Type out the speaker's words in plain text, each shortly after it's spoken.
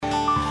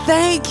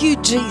Thank you,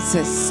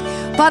 Jesus.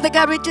 Father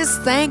God, we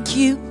just thank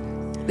you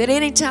that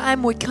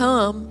anytime we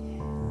come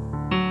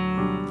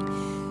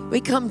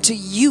to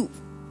you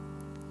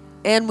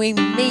and we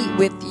meet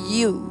with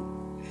you.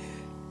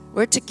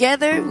 We're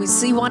together, we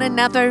see one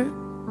another,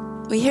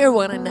 we hear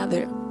one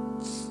another,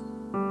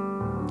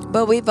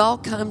 but we've all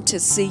come to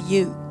see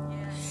you.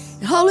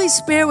 Holy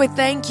Spirit, we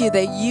thank you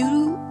that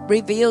you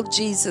revealed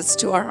Jesus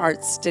to our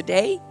hearts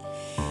today.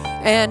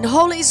 And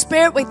Holy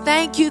Spirit, we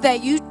thank you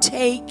that you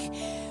take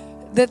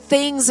the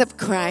things of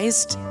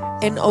Christ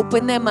and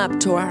open them up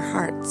to our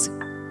hearts.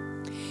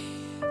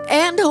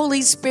 And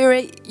Holy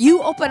Spirit,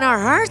 you open our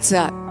hearts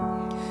up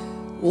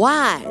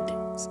wide.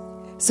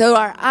 So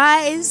our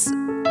eyes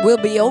will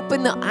be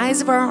open, the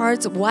eyes of our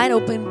hearts wide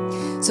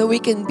open, so we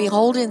can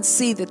behold and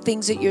see the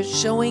things that you're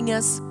showing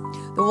us,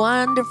 the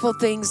wonderful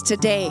things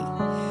today.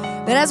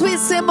 That as we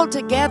assemble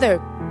together,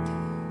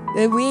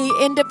 that we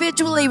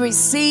individually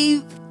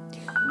receive,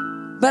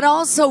 but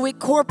also we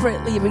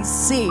corporately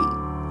receive,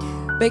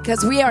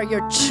 because we are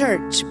your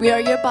church, we are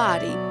your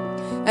body.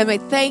 And we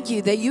thank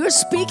you that you're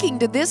speaking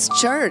to this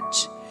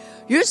church.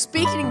 You're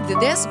speaking to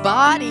this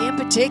body in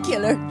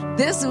particular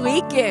this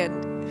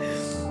weekend.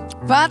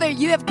 Father,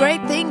 you have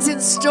great things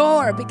in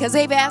store because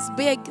they've asked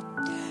big,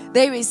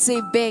 they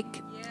receive big.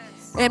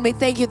 Yes. And we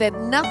thank you that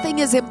nothing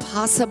is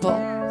impossible.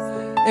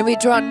 And we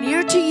draw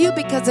near to you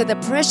because of the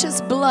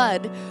precious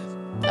blood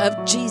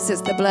of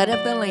Jesus, the blood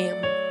of the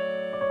Lamb.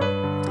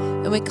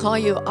 And we call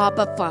you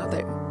Abba,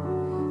 Father.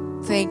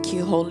 Thank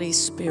you, Holy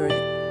Spirit.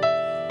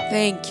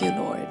 Thank you,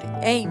 Lord.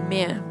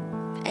 Amen.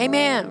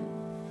 Amen.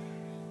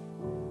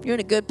 You're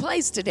in a good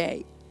place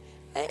today.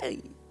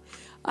 Hey.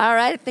 All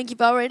right. I think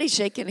you've already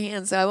shaken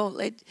hands, so I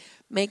won't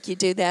make you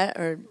do that.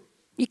 Or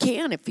you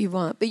can if you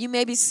want, but you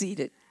may be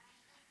seated.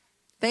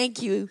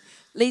 Thank you,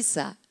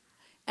 Lisa.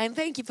 And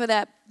thank you for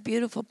that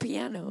beautiful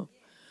piano.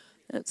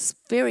 That's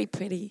very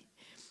pretty.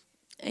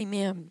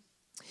 Amen.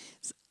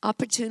 It's an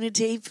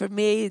opportunity for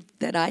me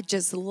that I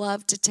just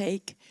love to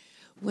take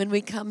when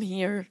we come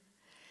here.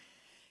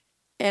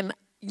 And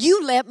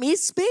you let me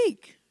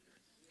speak.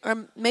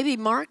 Or maybe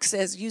Mark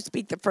says you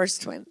speak the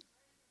first one,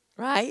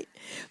 right?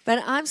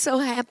 But I'm so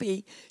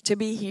happy to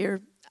be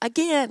here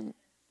again.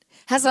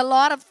 Has a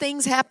lot of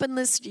things happened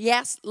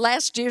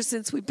last year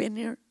since we've been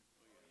here?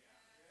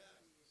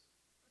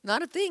 A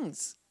lot of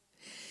things.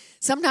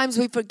 Sometimes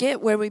we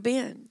forget where we've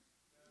been.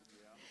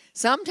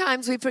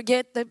 Sometimes we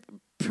forget the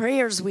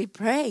prayers we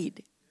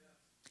prayed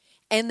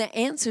and the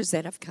answers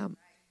that have come.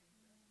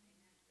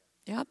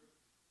 Yep.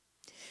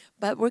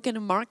 But we're going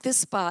to mark this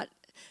spot.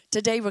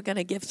 Today we're going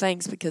to give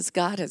thanks because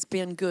God has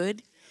been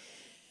good.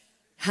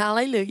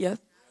 Hallelujah.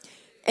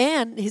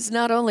 And he's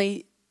not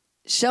only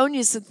shown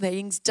you some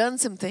things, done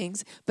some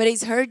things, but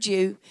he's heard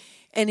you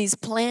and he's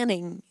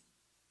planning.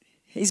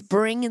 He's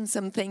bringing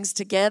some things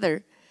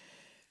together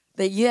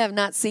that you have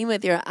not seen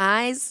with your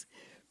eyes,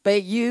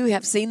 but you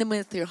have seen them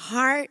with your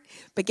heart.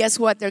 But guess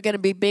what? They're going to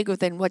be bigger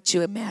than what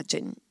you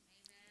imagine.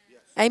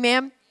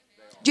 Amen?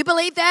 Do you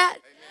believe that?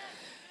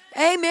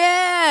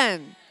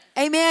 Amen.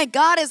 Amen.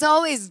 God is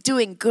always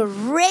doing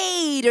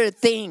greater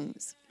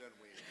things.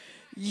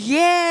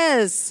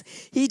 Yes,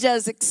 he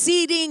does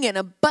exceeding and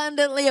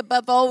abundantly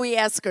above all we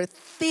ask or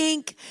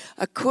think,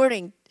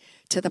 according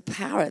to the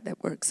power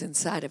that works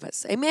inside of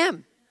us.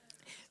 Amen.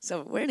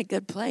 So we're in a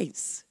good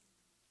place.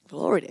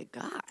 Glory to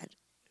God.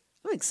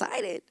 I'm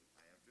excited.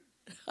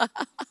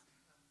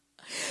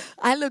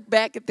 I look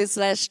back at this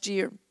last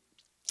year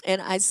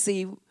and I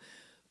see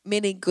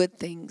many good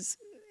things.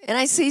 And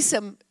I see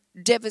some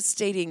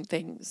devastating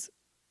things.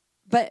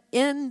 But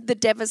in the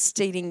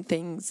devastating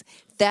things,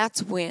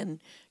 that's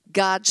when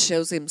God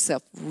shows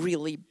himself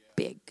really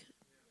big.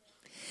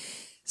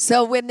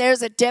 So when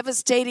there's a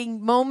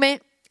devastating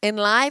moment in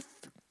life,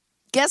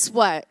 guess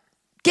what?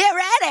 Get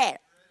ready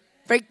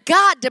for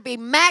God to be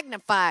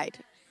magnified.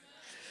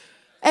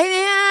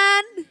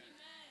 Amen.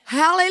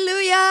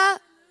 Hallelujah.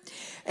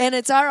 And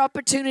it's our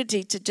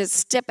opportunity to just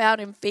step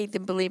out in faith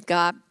and believe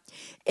God.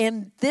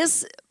 And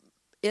this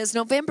is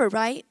November,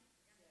 right?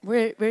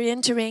 We're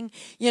entering,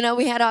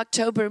 we had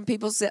October and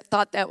people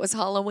thought that was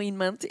Halloween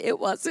month. It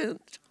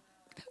wasn't.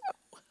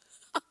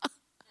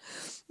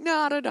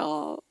 Not at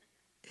all.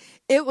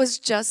 It was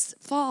just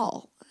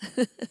fall.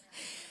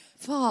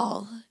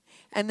 Fall.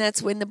 And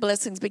that's when the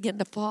blessings begin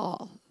to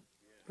fall.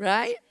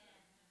 Right?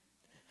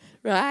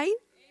 Right?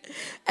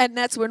 And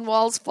that's when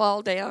walls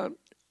fall down.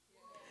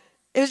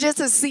 It was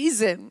just a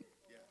season.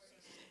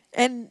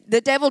 And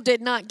the devil did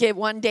not get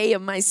one day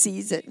of my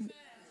season.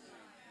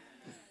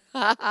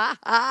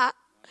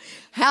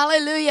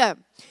 Hallelujah.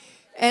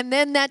 And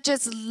then that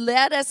just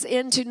led us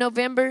into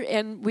November,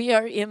 and we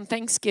are in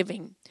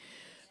Thanksgiving.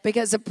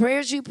 Because the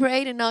prayers you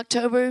prayed in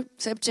October,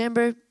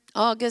 September,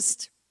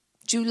 August,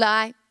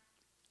 July,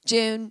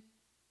 June,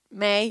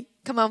 May.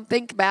 Come on,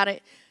 think about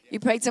it.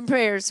 You prayed some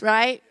prayers,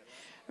 right?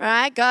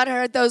 Right? God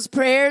heard those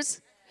prayers.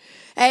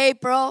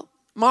 April,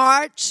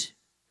 March.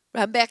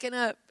 I'm backing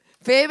up.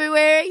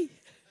 February,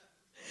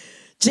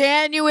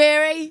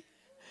 January.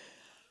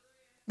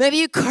 Maybe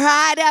you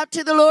cried out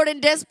to the Lord in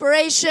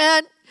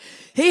desperation.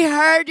 He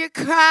heard your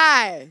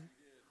cry.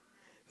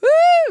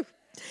 Woo!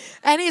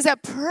 And he's a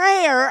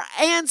prayer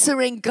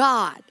answering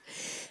God.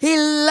 He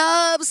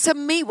loves to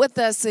meet with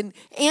us and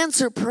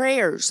answer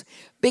prayers.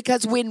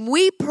 Because when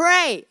we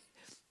pray,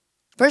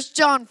 1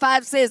 John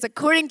 5 says,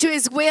 according to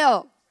his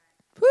will,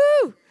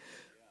 woo,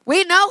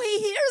 we know he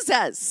hears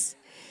us.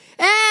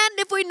 And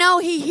if we know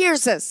he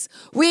hears us,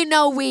 we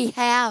know we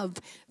have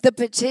the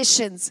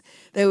petitions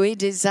that we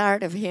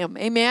desired of him.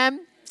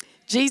 Amen?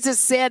 Jesus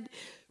said,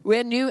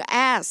 when you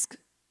ask,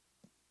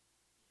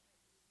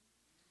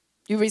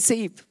 you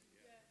receive.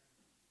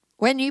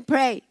 When you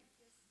pray,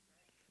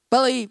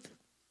 believe,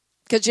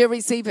 because you're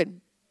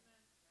receiving.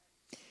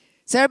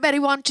 So everybody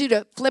wants you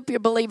to flip your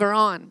believer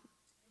on.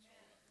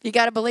 You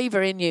got a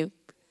believer in you.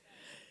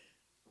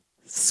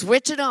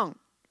 Switch it on.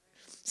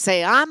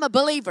 Say, I'm a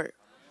believer.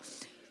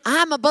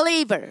 I'm a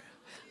believer.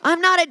 I'm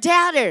not a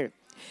doubter.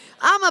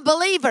 I'm a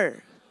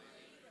believer.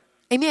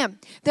 Amen.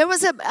 There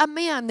was a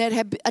man that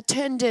had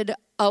attended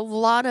a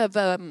lot of,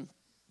 I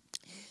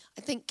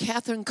think,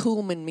 Catherine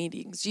Kuhlman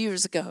meetings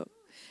years ago.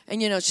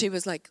 And, you know, she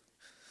was like,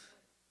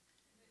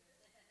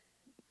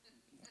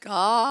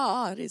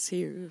 God is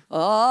here.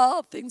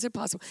 All things are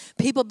possible.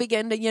 People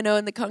began to, you know,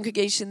 in the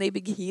congregation, they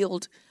be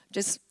healed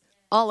just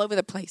all over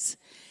the place.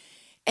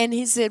 And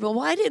he said, well,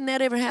 why didn't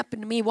that ever happen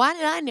to me? Why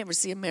did I never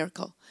see a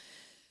miracle?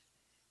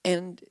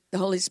 And the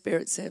Holy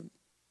Spirit said,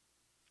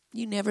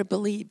 you never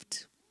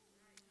believed.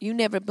 You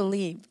never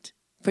believed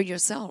for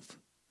yourself.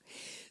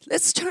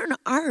 Let's turn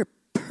our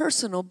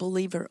personal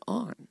believer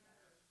on.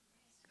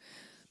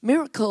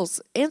 Miracles,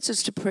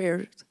 answers to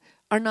prayers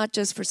are not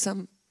just for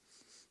some,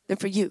 they're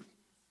for you.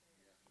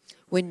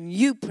 When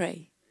you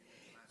pray,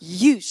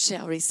 you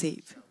shall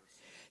receive.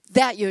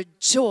 That your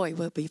joy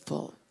will be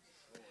full.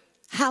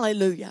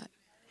 Hallelujah.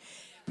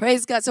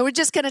 Praise God. So we're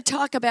just going to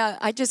talk about,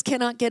 I just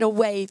cannot get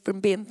away from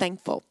being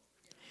thankful.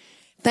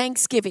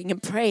 Thanksgiving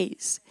and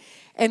praise.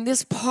 And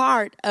this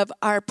part of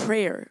our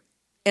prayer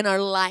in our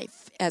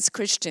life as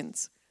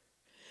Christians.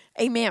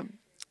 Amen.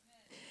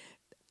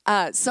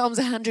 Psalms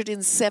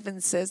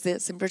 107 says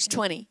this in verse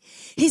 20.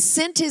 He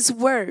sent his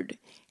word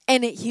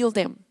and it healed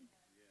them.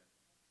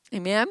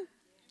 Amen.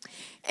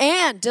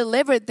 And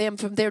delivered them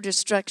from their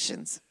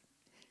destructions.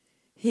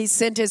 He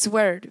sent his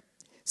word.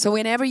 So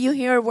whenever you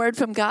hear a word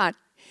from God,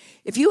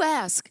 if you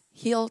ask,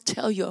 he'll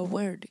tell you a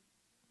word.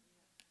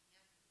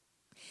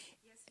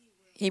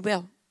 He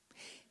will.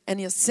 And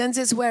he sends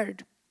his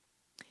word.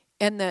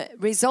 And the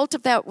result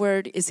of that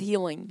word is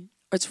healing.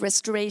 Or it's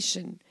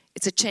restoration.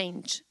 It's a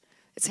change.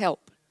 It's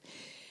help.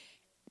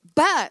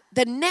 But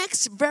the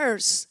next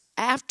verse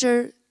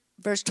after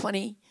verse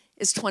 20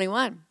 is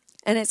 21.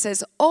 And it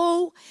says,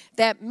 oh,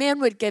 that men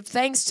would give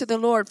thanks to the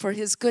Lord for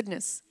his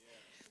goodness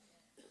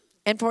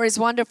and for his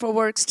wonderful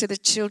works to the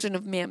children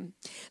of men.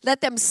 Let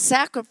them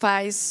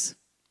sacrifice,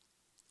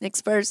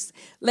 next verse,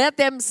 let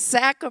them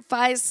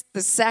sacrifice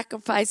the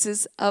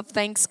sacrifices of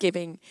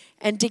thanksgiving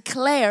and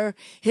declare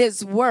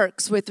his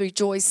works with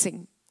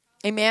rejoicing.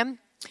 Amen.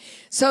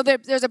 So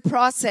there's a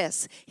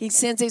process. He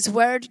sends his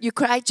word. You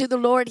cry to the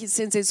Lord. He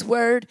sends his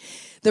word.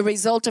 The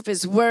result of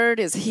his word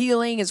is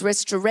healing, is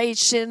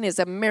restoration, is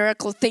a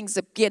miracle. Things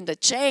begin to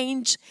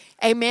change.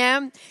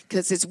 Amen.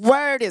 Because his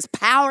word is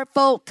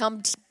powerful.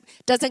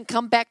 Doesn't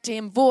come back to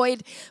him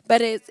void,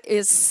 but it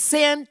is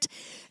sent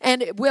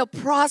and it will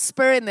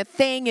prosper in the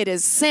thing it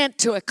is sent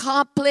to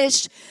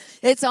accomplish.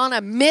 It's on a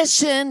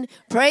mission.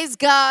 Praise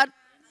God.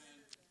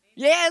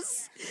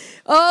 Yes.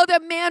 Oh, the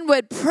man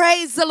would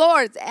praise the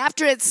Lord.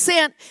 After it's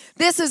sent,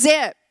 this is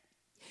it.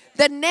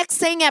 The next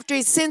thing after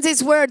he sends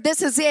his word,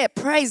 this is it.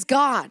 Praise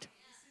God.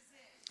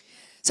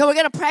 So we're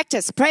going to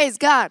practice. Praise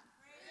God.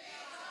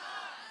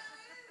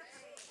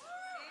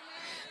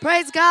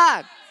 Praise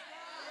God.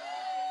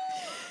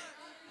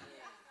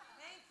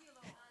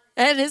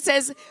 And it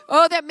says,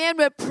 oh, that man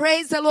would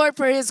praise the Lord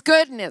for his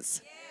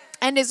goodness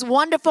and his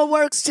wonderful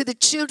works to the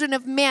children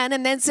of men.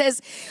 And then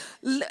says,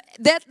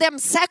 let them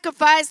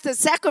sacrifice the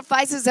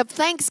sacrifices of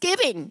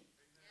thanksgiving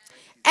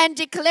and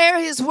declare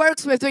his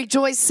works with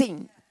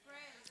rejoicing.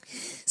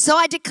 So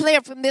I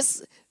declare from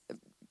this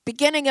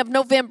beginning of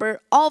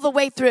November all the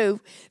way through,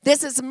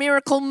 this is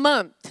Miracle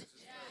Month.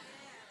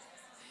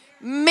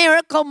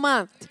 Miracle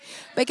Month.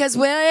 Because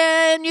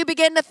when you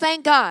begin to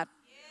thank God,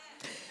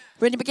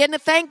 when you begin to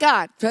thank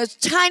God for those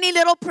tiny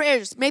little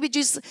prayers, maybe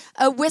just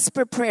a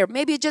whisper prayer,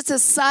 maybe just a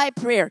sigh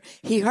prayer,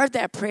 he heard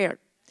that prayer.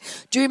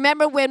 Do you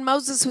remember when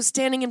Moses was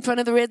standing in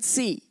front of the Red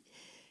Sea?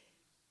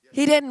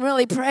 He didn't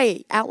really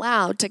pray out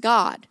loud to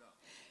God.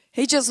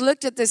 He just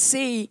looked at the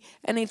sea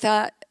and he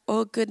thought,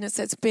 oh goodness,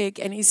 that's big.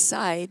 And he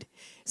sighed.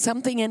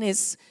 Something in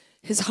his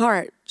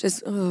heart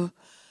just, oh.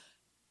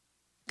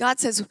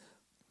 God says,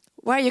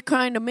 why are you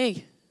crying to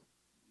me?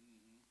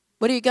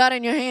 What do you got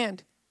in your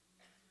hand?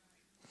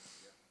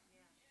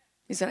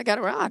 He said, I got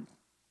a rod.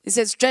 He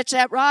said, stretch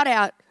that rod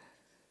out.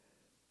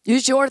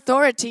 Use your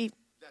authority.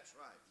 That's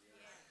right.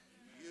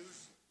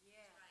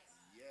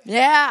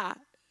 Yeah.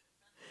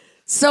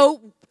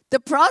 So the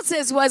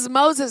process was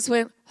Moses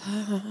went,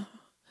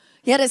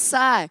 he had a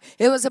sigh.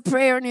 It was a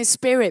prayer in his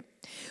spirit.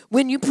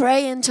 When you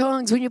pray in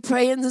tongues, when you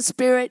pray in the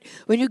Spirit,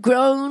 when you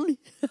groan,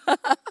 God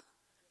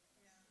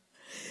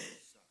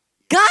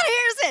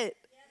hears it.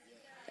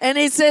 And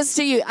he says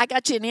to you, I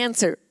got you an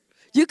answer.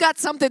 You got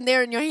something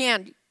there in your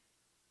hand.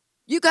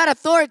 You got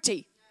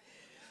authority.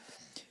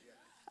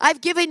 I've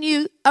given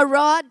you a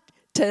rod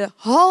to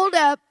hold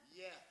up.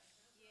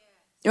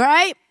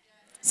 Right?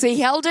 So he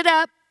held it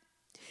up.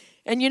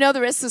 And you know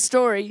the rest of the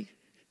story.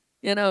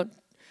 You know.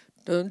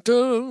 Dun,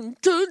 dun,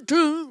 dun,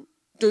 dun,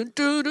 dun,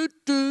 dun, dun,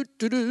 dun,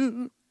 dun,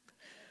 dun.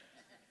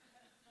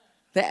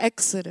 The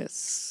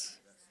Exodus.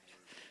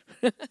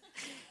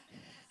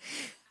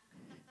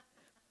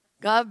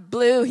 God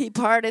blew, he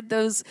parted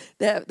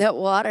that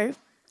water.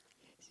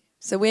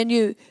 So when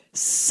you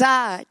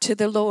sigh to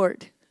the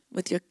Lord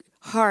with your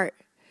heart,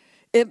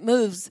 it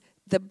moves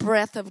the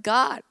breath of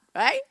God,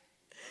 right?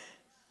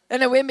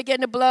 And the wind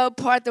began to blow,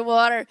 part the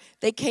water.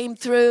 They came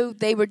through.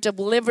 They were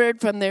delivered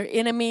from their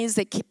enemies.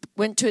 They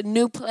went to a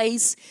new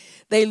place.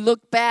 They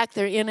looked back.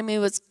 Their enemy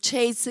was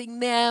chasing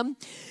them.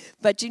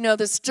 But you know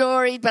the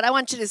story. But I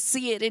want you to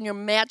see it in your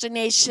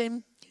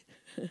imagination.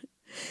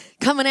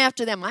 Coming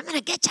after them. I'm going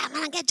to get you. I'm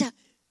going to get you.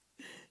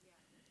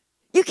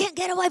 You can't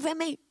get away from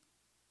me.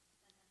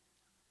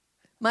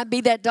 Might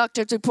be that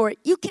doctor's report.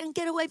 You can't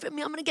get away from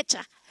me. I'm going to get you.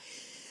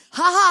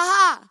 Ha,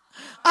 ha, ha.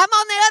 I'm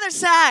on the other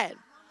side.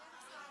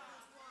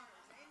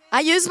 I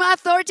use my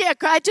authority. I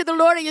cried to the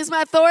Lord. I use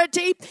my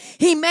authority.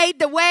 He made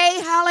the way.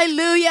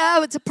 Hallelujah.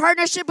 It's a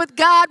partnership with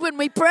God when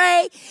we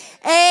pray.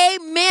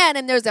 Amen.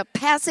 And there's a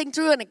passing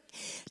through and a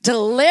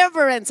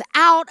deliverance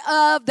out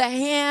of the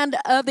hand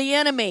of the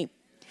enemy.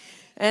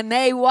 And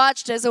they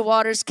watched as the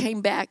waters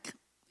came back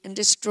and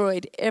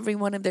destroyed every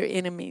one of their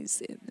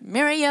enemies. And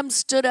Miriam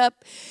stood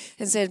up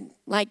and said,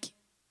 like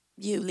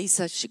you,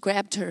 Lisa, she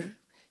grabbed her.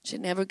 She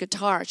didn't have her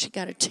guitar. She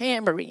got a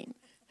tambourine.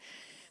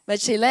 But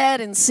she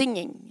led in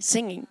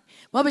singing.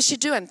 What was she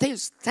doing? She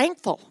was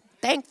thankful.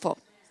 I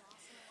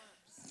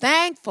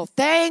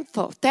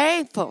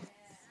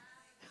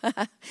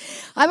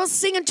was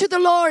singing to the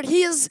Lord.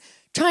 He is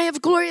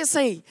triumphed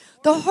gloriously.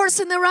 The horse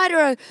and the rider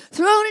are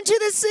thrown into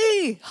the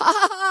sea. Ha,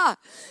 ha, ha.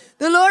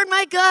 The Lord,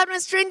 my God, my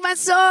strength, my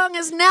song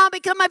has now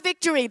become my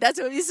victory. That's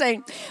what he's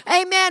saying.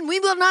 Amen. We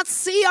will not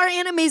see our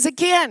enemies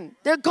again.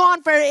 They're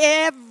gone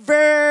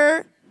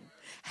forever.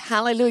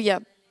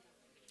 Hallelujah.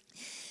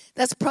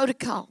 That's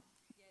protocol.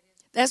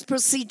 That's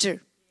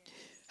procedure.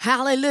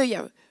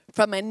 Hallelujah.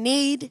 From a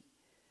need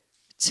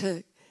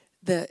to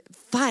the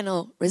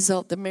final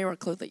result, the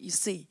miracle that you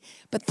see.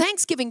 But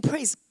Thanksgiving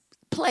praise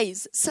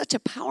plays such a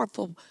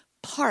powerful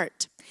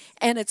part.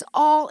 And it's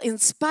all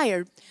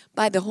inspired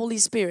by the Holy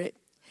Spirit.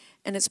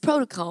 And it's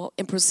protocol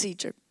and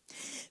procedure.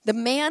 The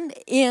man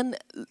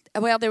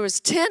there was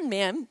 10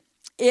 men.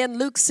 In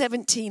Luke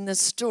 17, the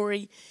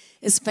story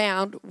is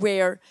found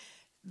where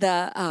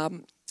the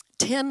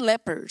 10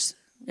 lepers,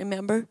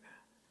 remember?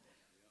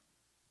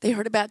 They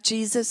heard about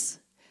Jesus.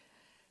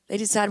 They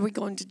decided we're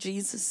going to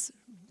Jesus.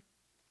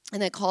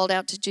 And they called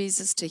out to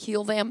Jesus to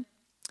heal them.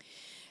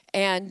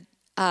 And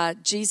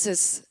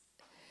Jesus,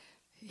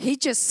 he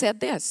just said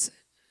this,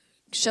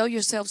 show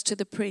yourselves to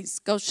the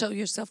priest. Go show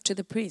yourself to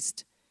the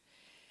priest.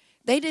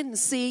 They didn't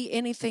see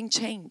anything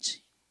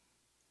change.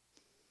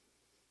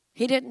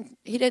 He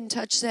didn't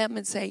touch them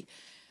and say,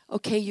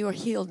 okay, you're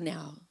healed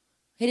now.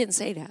 He didn't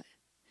say that.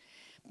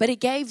 But he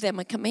gave them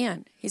a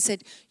command. He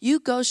said, you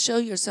go show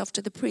yourself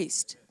to the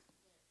priest.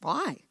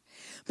 Why?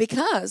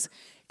 Because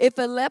if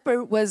a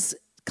leper was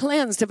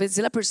cleansed of his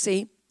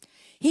leprosy,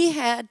 he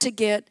had to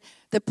get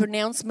the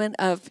pronouncement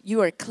of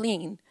you are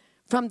clean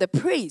from the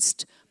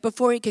priest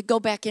before he could go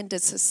back into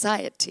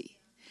society.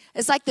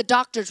 It's like the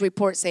doctor's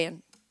report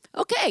saying,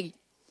 okay,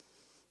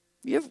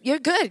 you're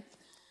good.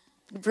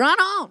 Run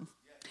on.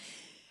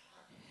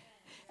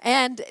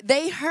 And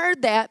they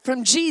heard that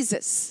from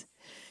Jesus.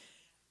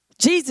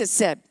 Jesus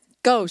said,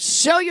 go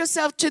show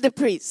yourself to the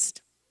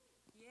priest.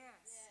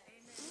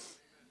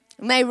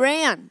 And they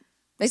ran.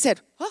 They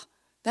said, oh,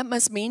 that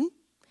must mean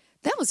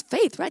that was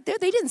faith right there.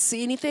 They didn't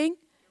see anything.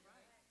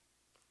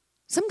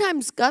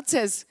 Sometimes God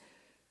says,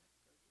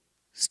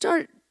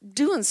 start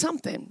doing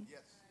something.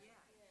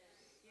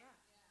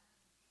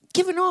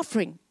 Give an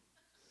offering.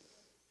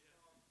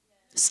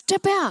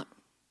 Step out.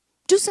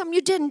 Do something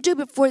you didn't do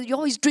before you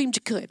always dreamed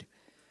you could.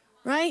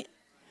 Right?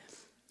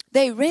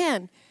 They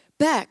ran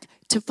back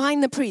to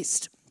find the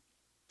priest,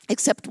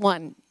 except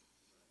one.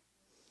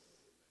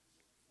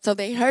 So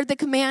they heard the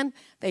command,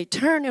 they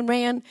turned and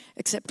ran,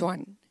 except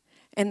one.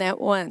 And that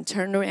one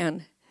turned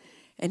around,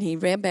 and he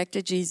ran back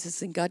to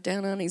Jesus and got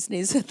down on his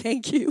knees and said,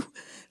 thank you,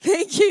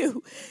 thank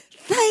you,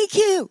 thank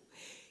you.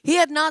 He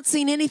had not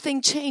seen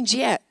anything change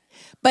yet,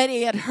 but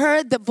he had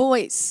heard the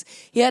voice.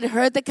 He had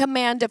heard the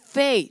command of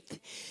faith.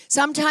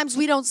 Sometimes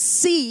we don't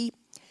see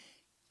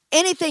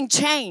anything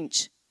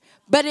change,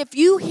 but if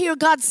you hear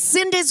God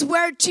send his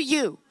word to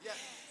you,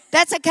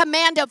 that's a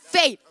command of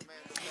faith.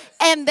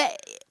 And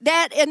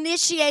that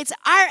initiates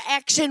our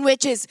action,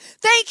 which is,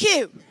 thank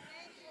you.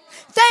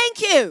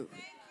 Thank you.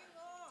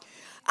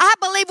 I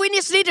believe we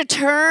just need to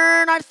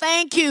turn our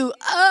thank you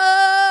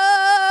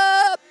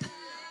up.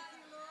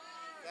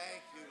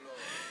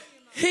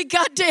 He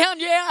got down,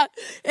 yeah.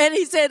 And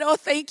he said, oh,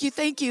 thank you,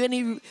 thank you.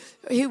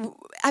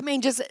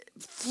 And just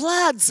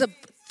floods of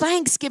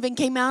thanksgiving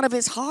came out of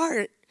his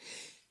heart.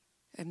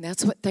 And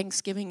that's what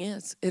Thanksgiving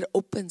is. It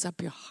opens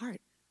up your heart.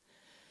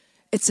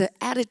 It's an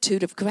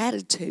attitude of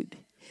gratitude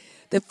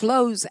that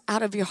flows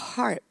out of your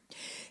heart.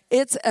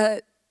 It's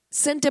a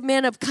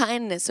sentiment of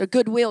kindness or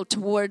goodwill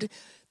toward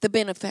the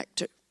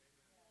benefactor.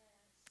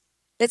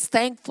 It's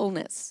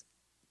thankfulness.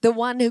 The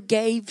one who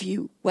gave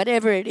you,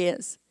 whatever it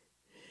is.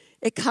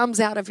 It comes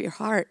out of your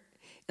heart.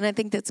 And I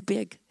think that's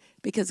big.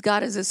 Because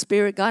God is a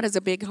spirit. God has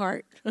a big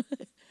heart.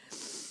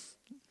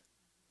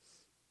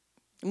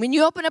 When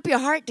you open up your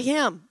heart to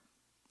Him,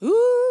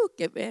 ooh,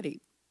 get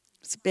ready.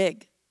 It's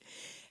big.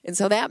 And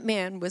so that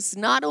man was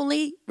not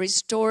only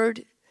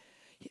restored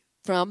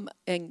from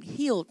and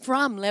healed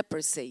from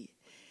leprosy,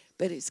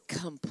 but he's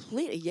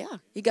completely,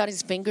 he got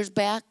his fingers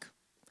back,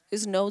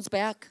 his nose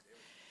back,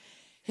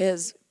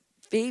 his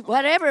feet,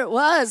 whatever it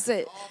was.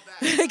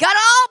 He got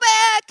all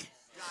back.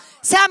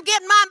 Say, I'm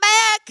getting mine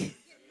back.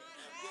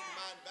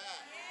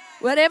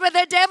 Whatever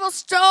the devil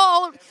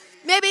stole,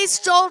 maybe he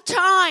stole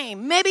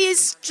time. Maybe he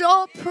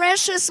stole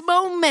precious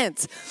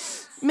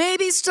moments.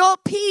 Maybe he stole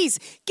peace.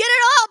 Get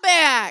it all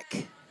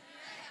back.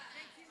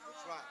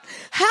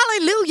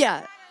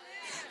 Hallelujah.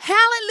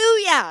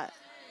 Hallelujah.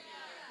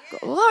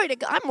 Glory to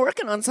God. I'm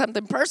working on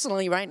something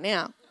personally right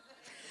now.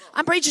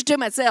 I'm preaching to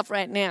myself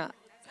right now.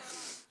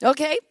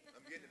 Okay?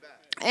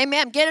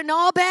 Amen. Getting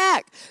all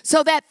back.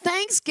 So that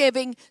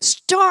Thanksgiving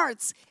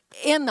starts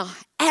in the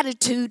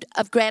attitude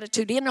of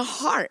gratitude, in the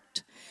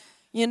heart.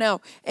 You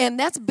know, and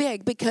that's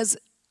big because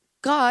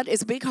God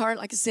is a big heart,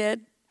 like I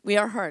said. We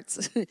are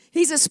hearts.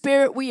 He's a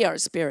spirit. We are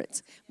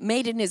spirits,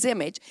 made in His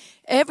image.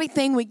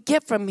 Everything we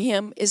get from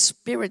Him is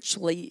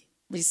spiritually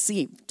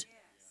received.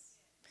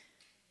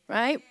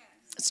 Right?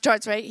 It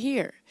starts right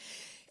here.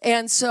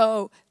 And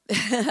so,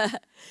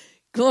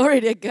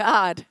 glory to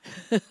God.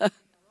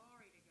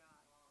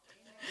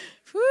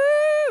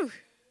 Woo!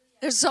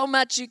 There's so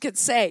much you could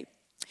say.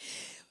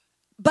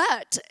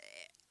 But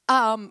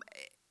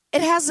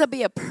it has to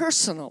be a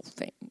personal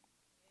thing.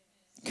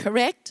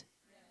 Correct?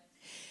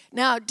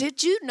 Now,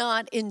 did you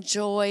not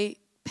enjoy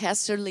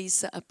Pastor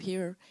Lisa up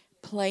here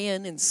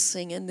playing and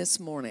singing this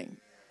morning?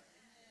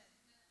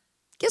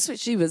 Guess what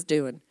she was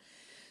doing?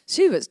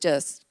 She was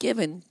just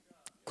giving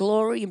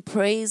glory and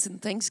praise and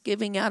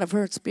thanksgiving out of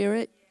her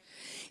spirit.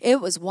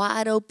 It was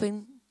wide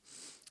open.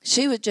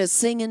 She was just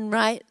singing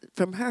right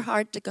from her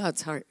heart to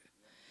God's heart.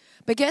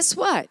 But guess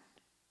what?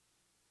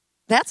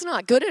 That's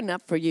not good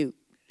enough for you.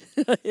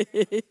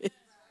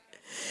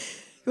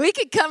 We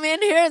could come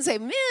in here and say,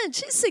 man,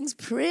 she sings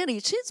pretty.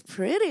 She's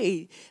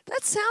pretty.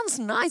 That sounds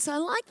nice. I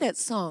like that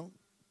song.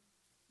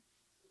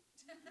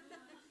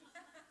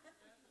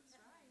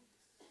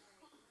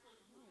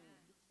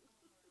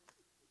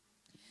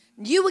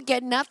 You would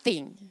get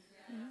nothing.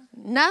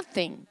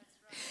 Nothing.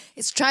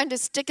 It's trying to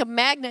stick a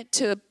magnet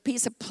to a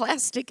piece of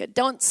plastic. It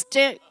don't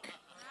stick.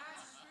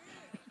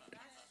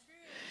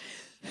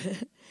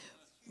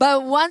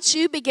 But once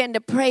you begin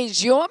to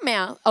praise your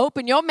mouth,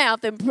 open your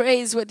mouth and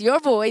praise with your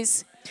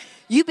voice,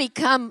 you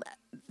become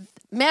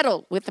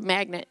metal with the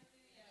magnet.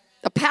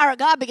 The power of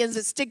God begins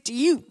to stick to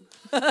you.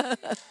 Got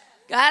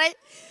it?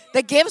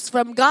 The gifts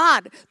from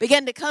God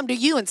begin to come to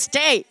you and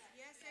stay.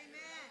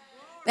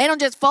 They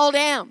don't just fall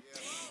down.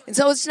 And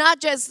so it's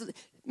not just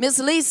Miss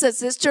Lisa,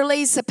 Sister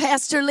Lisa,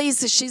 Pastor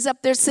Lisa. She's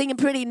up there singing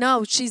pretty.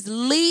 No, she's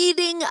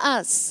leading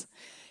us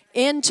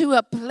into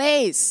a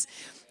place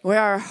where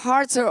our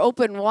hearts are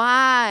open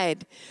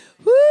wide.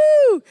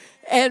 Woo!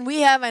 And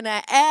we have an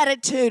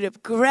attitude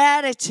of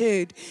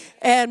gratitude.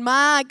 And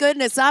my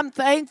goodness, I'm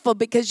thankful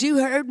because you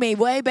heard me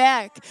way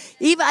back.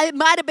 Even it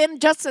might have been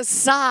just a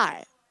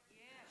sigh.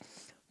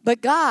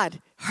 But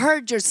God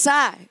heard your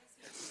sigh.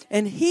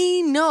 And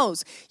He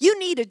knows you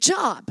need a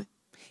job.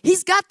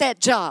 He's got that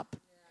job.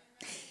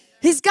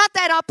 He's got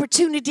that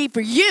opportunity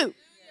for you.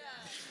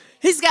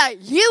 He's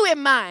got you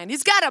in mind.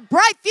 He's got a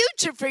bright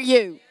future for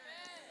you.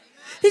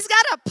 He's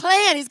got a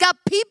plan. He's got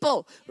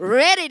people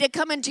ready to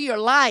come into your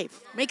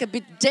life, make a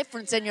big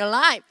difference in your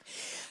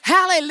life.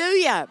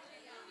 Hallelujah.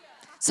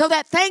 So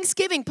that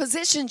Thanksgiving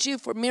positions you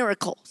for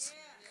miracles.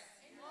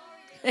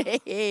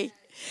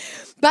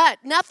 But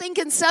nothing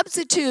can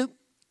substitute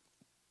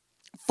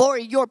for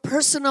your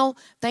personal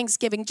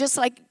Thanksgiving, just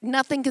like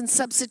nothing can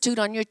substitute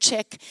on your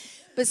check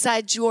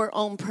besides your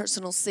own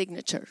personal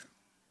signature.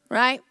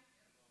 Right?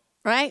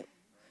 Right?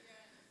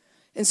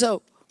 And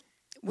so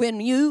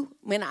when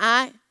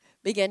I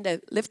begin to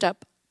lift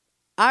up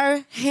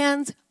our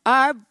hands,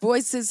 our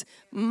voices,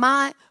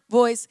 my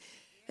voice,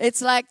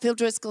 it's like Phil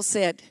Driscoll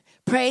said,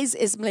 praise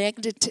is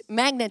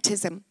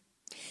magnetism.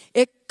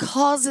 It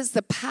causes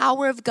the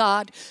power of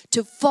God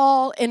to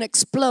fall and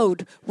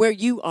explode where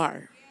you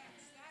are.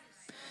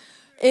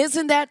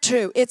 Isn't that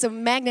true? It's a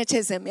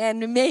magnetism.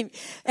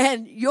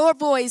 And your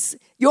voice,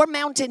 your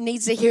mountain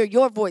needs to hear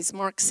your voice,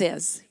 Mark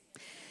says.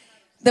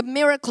 The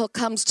miracle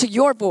comes to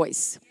your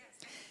voice.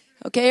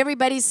 Okay,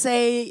 everybody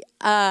say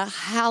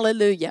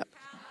hallelujah.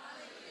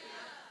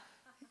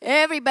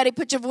 Everybody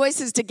put your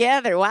voices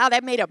together. Wow,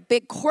 that made a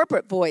big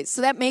corporate voice.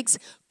 So that makes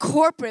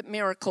corporate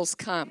miracles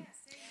come.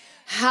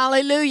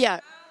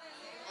 Hallelujah.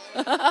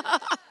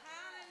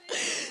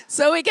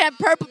 So we can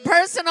have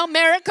personal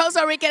miracles,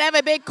 or we can have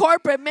a big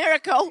corporate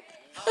miracle.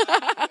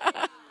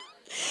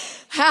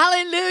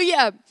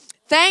 Hallelujah.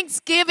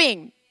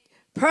 Thanksgiving.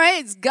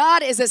 Praise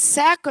God is a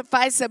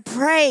sacrifice of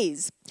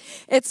praise.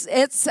 It's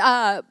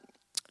you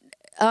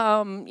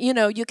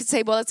could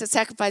say, well, it's a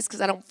sacrifice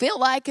because I don't feel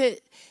like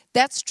it.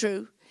 That's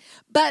true.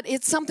 But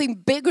it's something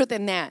bigger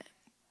than that.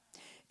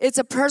 It's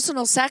a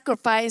personal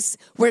sacrifice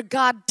where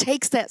God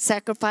takes that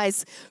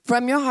sacrifice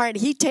from your heart.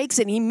 He takes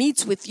it and he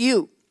meets with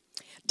you.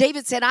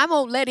 David said, I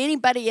won't let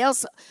anybody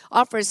else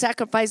offer a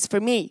sacrifice for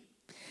me.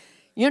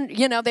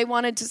 You know, they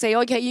wanted to say,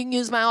 okay, you can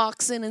use my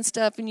oxen and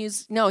stuff and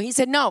use. No, he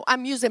said, no,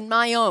 I'm using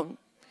my own.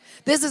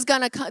 This is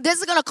gonna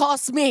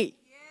cost me.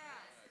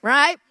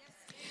 Right?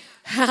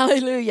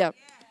 Hallelujah.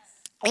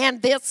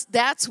 And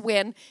that's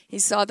when he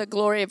saw the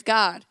glory of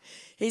God.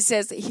 He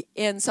says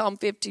in Psalm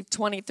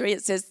 50:23,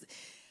 it says,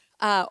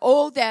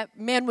 oh, that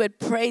men would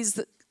praise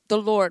the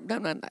Lord. No,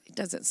 it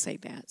doesn't say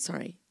that.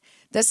 Sorry.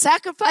 The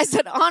sacrifice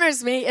that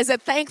honors me is a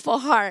thankful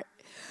heart.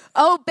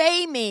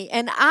 Obey me,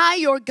 and I,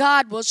 your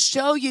God, will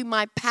show you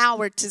my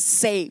power to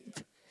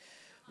save.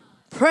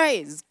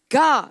 Praise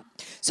God.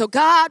 So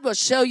God will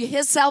show you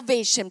his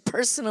salvation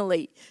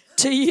personally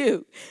to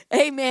you.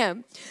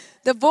 Amen.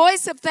 The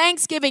voice of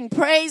thanksgiving,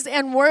 praise,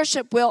 and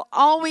worship will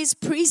always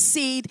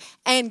precede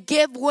and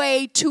give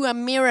way to a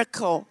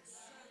miracle.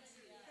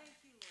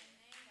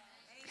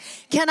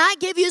 Can I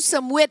give you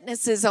some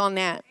witnesses on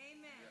that?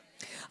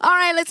 All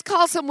right, let's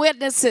call some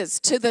witnesses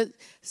to the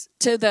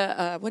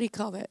what do you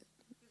call that?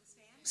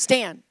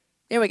 Stand.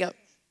 Here we go.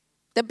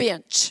 The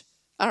bench.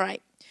 All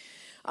right.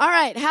 All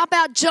right, how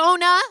about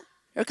Jonah?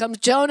 Here comes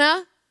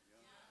Jonah.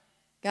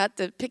 Got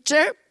the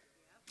picture?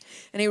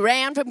 And he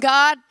ran from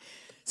God.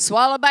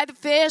 Swallowed by the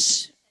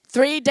fish,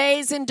 3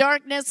 days in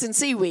darkness and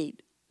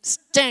seaweed.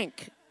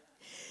 Stink.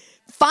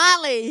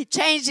 Finally, he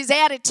changed his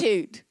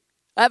attitude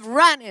of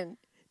running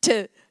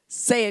to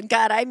saying,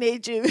 God, I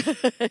made you.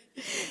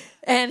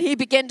 And he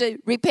began to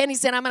repent. He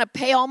said, I'm going to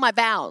pay all my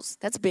vows.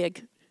 That's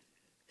big.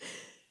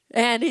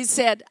 And he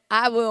said,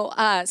 I will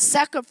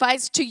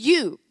sacrifice to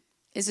you.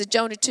 This is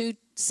Jonah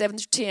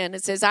 2:7-10.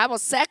 It says, I will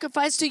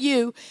sacrifice to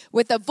you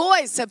with a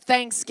voice of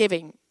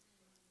thanksgiving.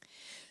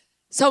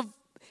 So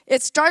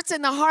it starts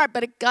in the heart,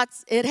 but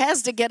it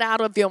has to get out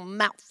of your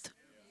mouth.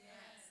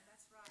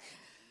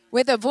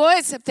 With a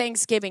voice of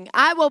thanksgiving,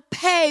 I will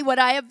pay what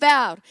I have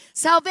vowed.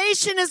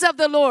 Salvation is of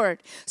the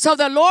Lord. So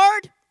the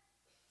Lord,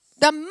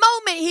 the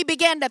moment he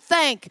began to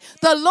thank,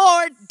 the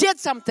Lord did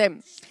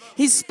something.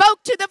 He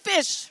spoke to the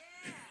fish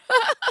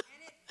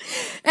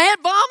and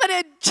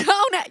vomited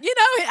Jonah. You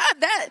know,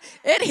 that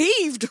it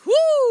heaved.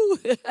 Woo!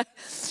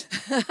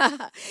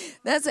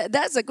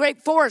 That's a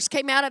great force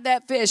came out of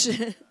that fish.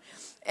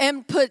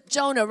 And put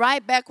Jonah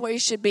right back where he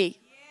should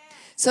be.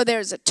 So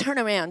there's a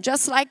turnaround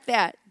just like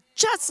that.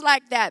 Just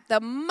like that.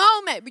 The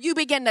moment you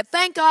begin to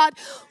thank God,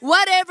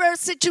 whatever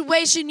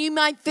situation you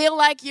might feel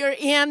like you're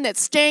in that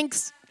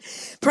stinks,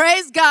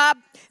 praise God,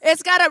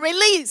 it's got to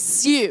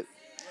release you.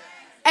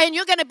 And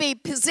you're going to be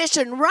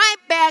positioned right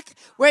back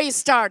where you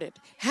started.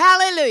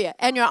 Hallelujah.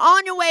 And you're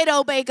on your way to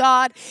obey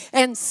God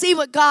and see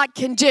what God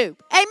can do.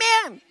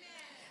 Amen.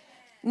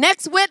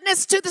 Next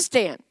witness to the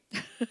stand.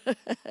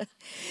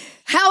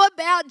 How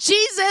about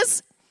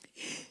Jesus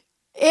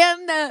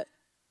in the,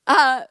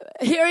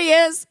 here he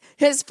is,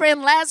 his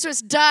friend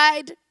Lazarus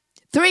died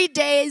 3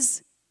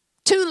 days,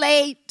 too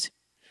late.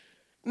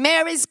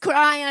 Mary's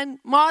crying,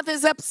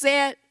 Martha's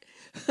upset.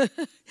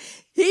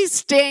 He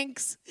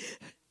stinks.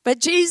 But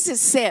Jesus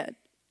said,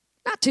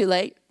 not too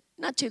late,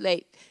 not too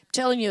late. I'm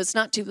telling you, it's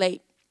not too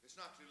late. It's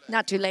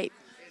not too late.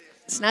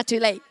 It's not too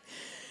late.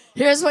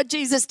 Here's what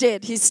Jesus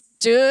did. He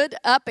stood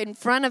up in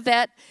front of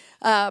that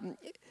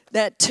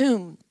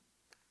tomb.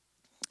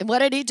 And what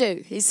did he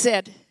do? He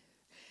said,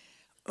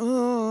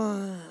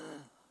 oh,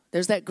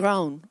 there's that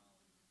groan,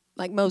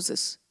 like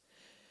Moses.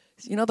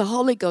 You know, the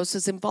Holy Ghost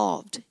is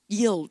involved.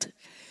 Yield.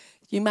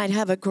 You might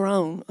have a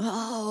groan.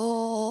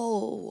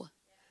 Oh.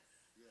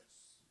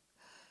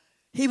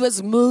 He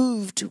was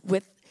moved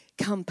with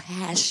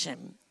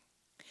compassion.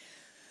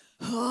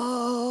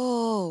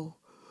 Oh.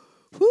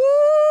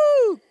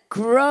 Woo.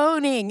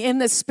 Groaning in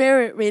the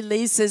Spirit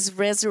releases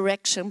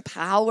resurrection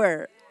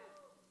power.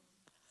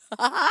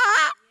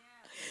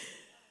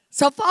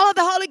 So follow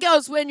the Holy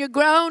Ghost when you're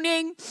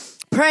groaning.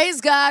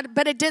 Praise God.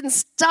 But it didn't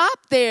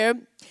stop there.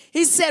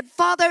 He said,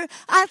 Father,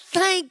 I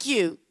thank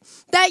you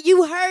that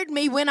you heard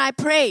me when I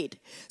prayed.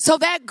 So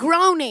that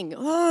groaning,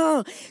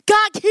 oh,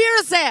 God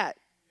hears that.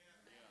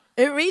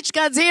 It reached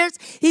God's ears.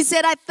 He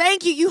said, I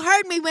thank you. You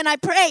heard me when I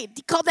prayed.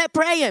 He called that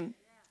praying.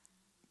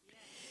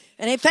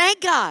 And he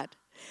thanked God.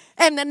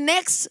 And the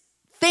next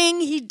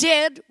thing he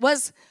did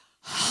was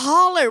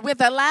holler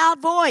with a loud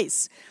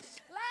voice.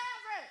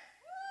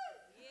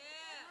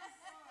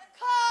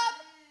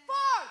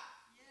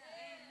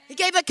 He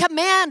gave a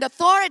command.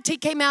 Authority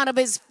came out of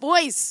his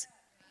voice.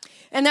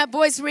 And that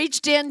voice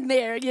reached in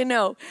there,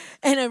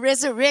 and it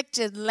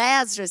resurrected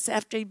Lazarus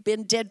after he'd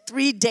been dead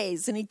 3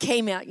 days. And he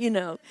came out,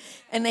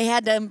 and they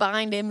had to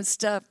unbind him and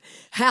stuff.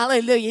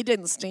 Hallelujah. He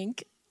didn't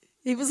stink.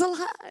 He was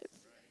alive.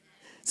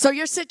 So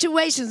your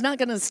situation's not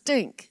going to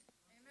stink.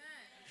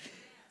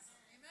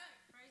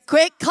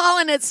 Quit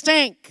calling it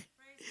stink.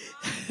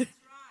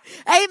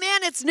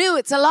 Amen. It's new.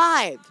 It's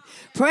alive.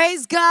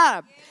 Praise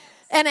God.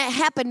 And it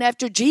happened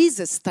after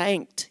Jesus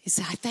thanked. He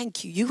said, I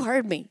thank you. You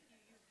heard me.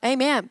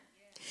 Amen.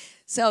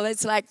 So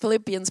it's like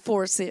Philippians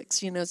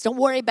 4:6, so don't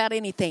worry about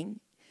anything.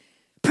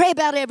 Pray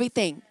about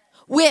everything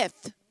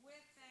with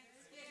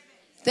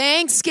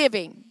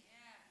thanksgiving.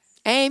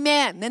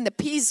 Amen. Then the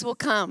peace will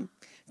come.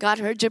 God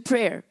heard your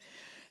prayer.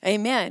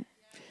 Amen.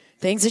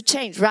 Things have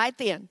changed right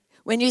then.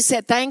 When you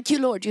said, thank you,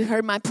 Lord, you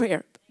heard my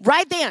prayer.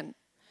 Right then,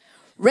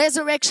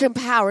 resurrection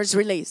power is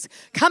released.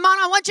 Come on,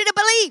 I want you to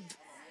believe.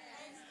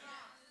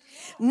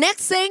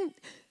 Next thing,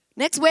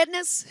 next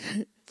witness.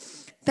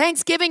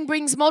 Thanksgiving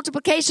brings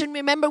multiplication.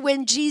 Remember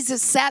when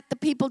Jesus sat the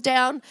people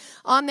down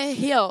on the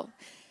hill?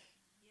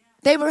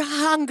 They were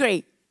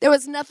hungry. There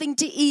was nothing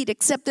to eat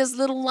except this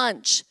little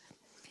lunch.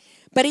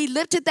 But he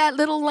lifted that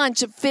little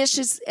lunch of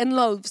fishes and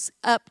loaves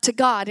up to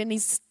God, and he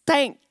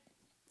thanked.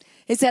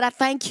 He said, I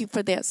thank you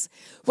for this.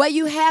 What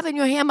you have in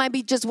your hand might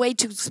be just way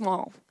too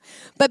small.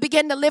 But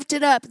begin to lift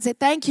it up and say,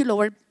 thank you,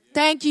 Lord.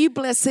 Thank you. You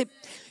bless it.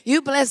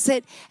 You bless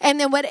it. And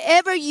then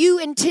whatever you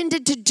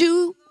intended to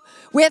do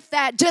with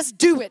that, just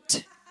do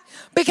it.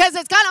 Because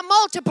it's going to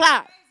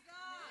multiply.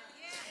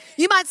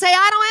 You might say,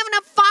 I don't have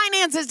enough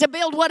finances to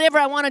build whatever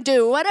I want to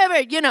do.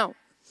 Whatever,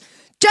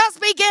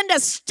 Just begin to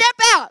step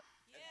out.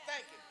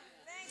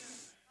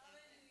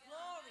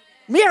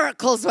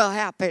 Miracles will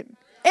happen.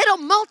 It'll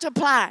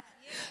multiply.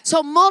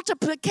 So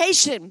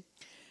multiplication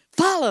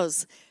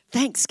follows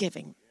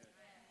thanksgiving.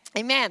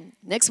 Amen.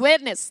 Next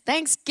witness.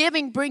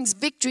 Thanksgiving brings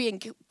victory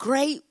and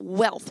great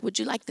wealth. Would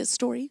you like this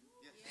story?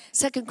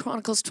 2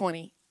 Chronicles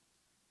 20.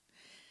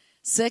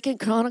 2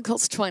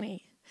 Chronicles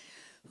 20.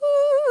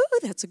 Ooh,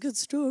 that's a good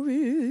story.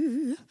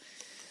 Ooh,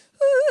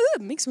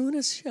 it makes me want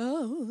to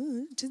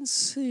shout and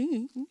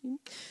sing. Ooh,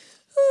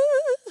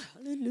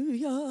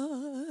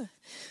 hallelujah.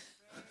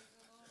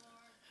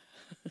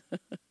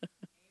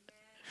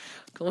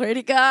 Glory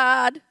to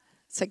God.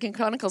 2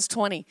 Chronicles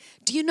 20.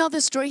 Do you know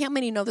this story? How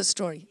many know this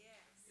story?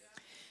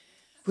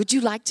 Would you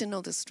like to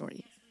know this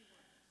story?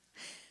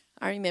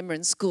 I remember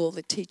in school,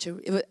 the teacher,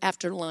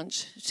 after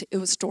lunch, it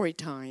was story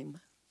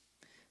time.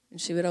 And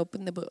she would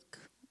open the book,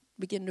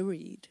 begin to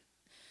read.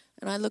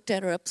 And I looked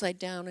at her upside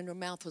down, and her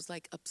mouth was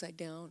like upside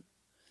down.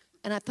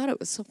 And I thought it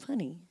was so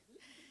funny.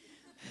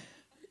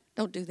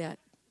 Don't do that.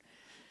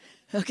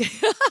 Okay.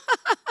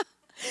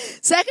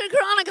 2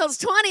 Chronicles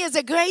 20 is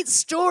a great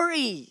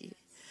story.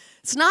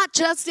 It's not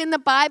just in the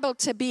Bible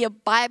to be a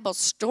Bible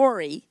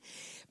story,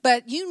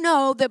 but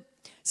the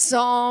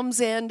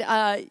Psalms and,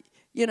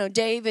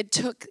 David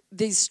took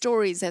these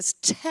stories as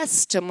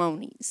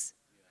testimonies,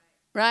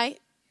 right?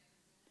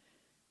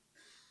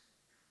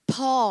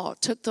 Paul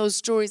took those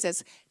stories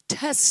as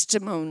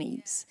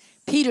testimonies.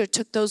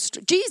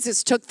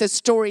 Jesus took the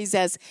stories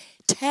as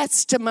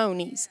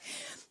testimonies.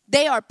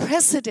 They are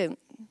precedent.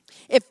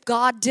 If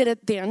God did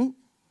it then,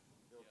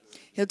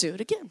 he'll do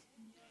it again.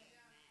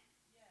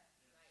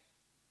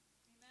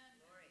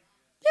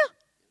 Yeah.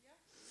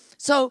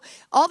 So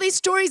all these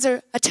stories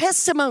are a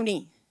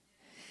testimony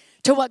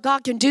to what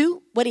God can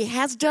do, what he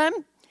has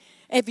done.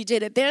 If he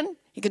did it then,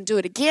 he can do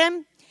it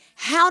again.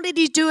 How did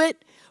he do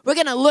it? We're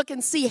going to look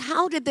and see,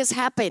 how did this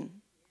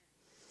happen?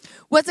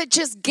 Was it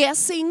just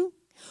guessing?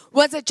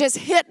 Was it just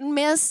hit and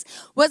miss?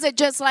 Was it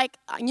just like,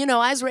 I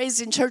was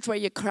raised in church where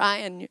you cry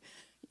and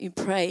you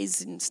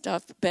praise and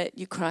stuff, but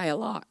you cry a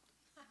lot.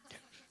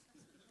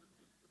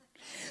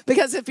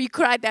 Because if you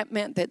cried, that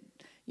meant that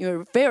you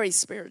were very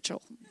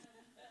spiritual.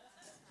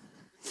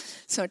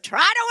 So try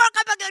to work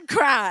up a good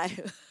cry.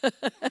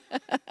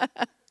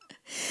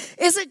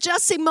 Is it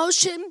just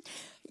emotion,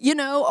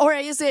 or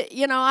is it,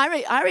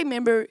 I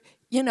remember,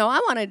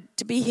 I wanted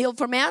to be healed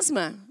from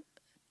asthma.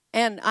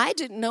 And I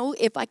didn't know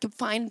if I could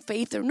find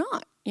faith or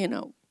not,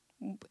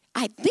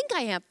 I think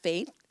I have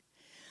faith.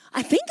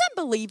 I think I'm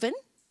believing.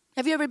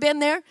 Have you ever been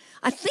there?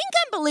 I think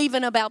I'm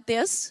believing about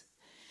this.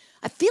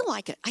 I feel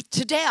like it.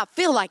 Today I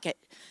feel like it.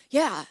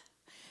 Yeah.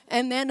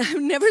 And then I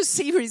never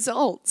see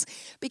results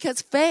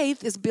because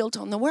faith is built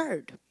on the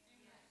word.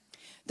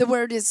 The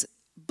word is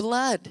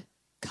blood,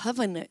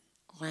 covenant,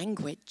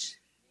 language.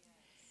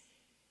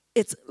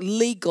 It's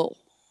legal.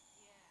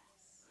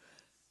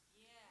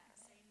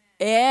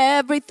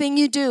 Everything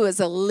you do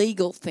is a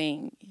legal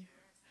thing.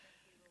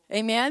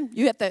 Amen?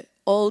 You have the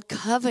old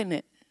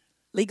covenant,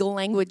 legal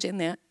language in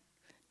that.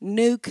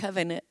 New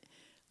covenant,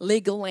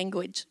 legal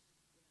language.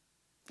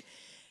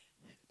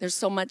 There's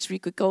so much we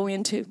could go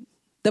into.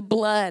 The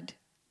blood.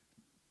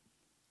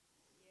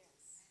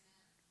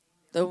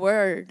 The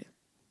word.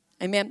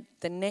 Amen.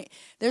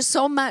 There's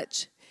so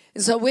much.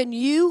 And so when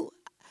you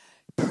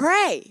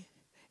pray,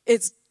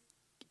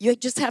 you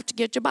just have to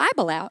get your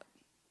Bible out.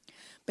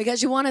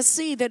 Because you want to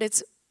see that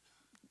it's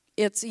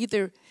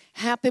either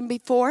happened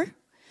before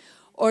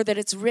or that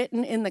it's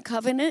written in the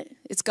covenant.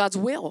 It's God's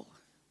will.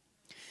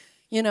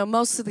 You know,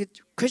 most of the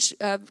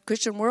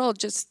Christian world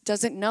just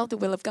doesn't know the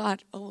will of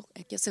God. Oh,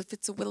 I guess if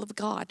it's the will of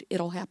God,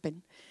 it'll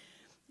happen.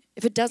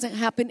 If it doesn't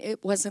happen,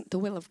 it wasn't the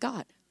will of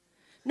God.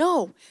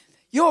 No,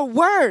 your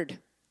word.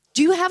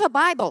 Do you have a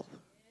Bible?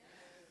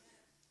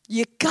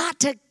 You got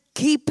to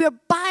keep your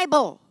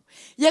Bible.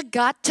 You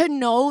got to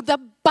know the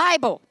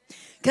Bible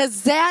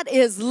because that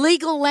is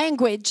legal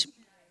language.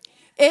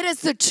 It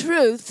is the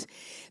truth.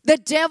 The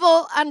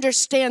devil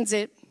understands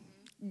it.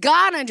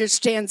 God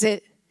understands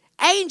it.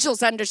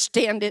 Angels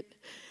understand it.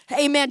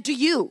 Amen. Do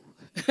you?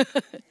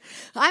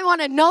 I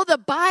want to know the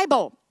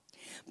Bible.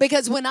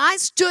 Because when I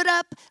stood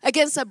up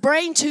against a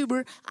brain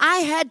tumor, I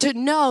had to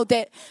know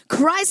that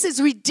Christ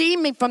has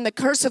redeemed me from the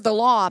curse of the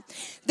law.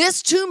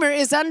 This tumor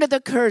is under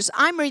the curse.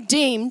 I'm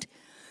redeemed.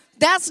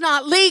 That's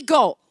not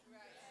legal.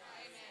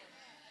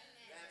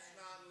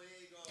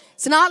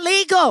 It's not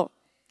legal.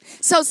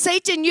 So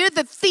Satan, you're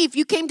the thief.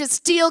 You came to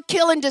steal,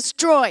 kill, and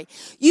destroy.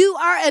 You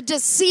are a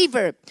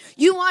deceiver.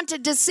 You want to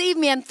deceive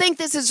me and think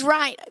this is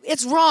right.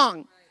 It's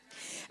wrong.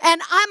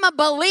 And I'm a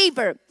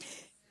believer.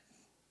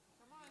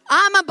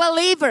 I'm a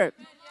believer.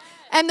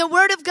 And the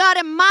word of God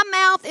in my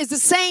mouth is the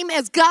same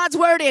as God's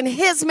word in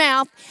his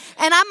mouth.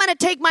 And I'm going to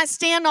take my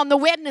stand on the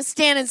witness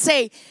stand and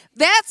say,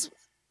 that's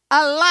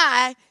a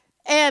lie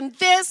and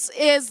this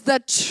is the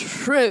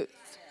truth.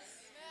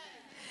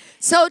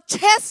 So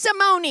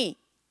testimony.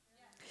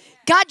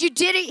 God, you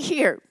did it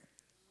here.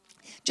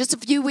 Just a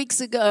few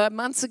weeks ago,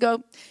 months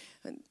ago,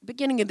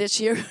 beginning of this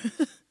year,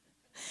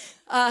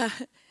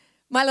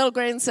 my little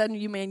grandson,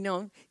 you may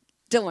know,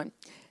 Dylan.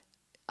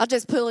 I'll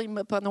just pull him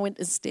up on the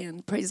witness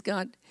stand. Praise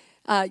God.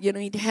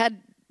 He'd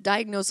had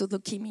diagnosed with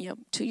leukemia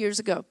 2 years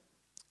ago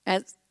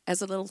as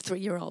a little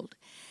 3-year-old.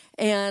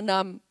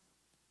 And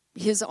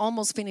he's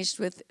almost finished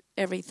with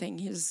everything.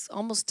 He was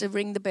almost to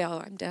ring the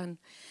bell. I'm done.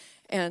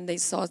 And they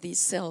saw these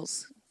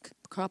cells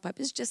crop up.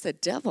 It's just a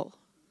devil.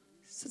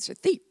 Such a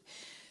thief.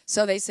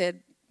 So they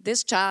said,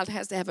 this child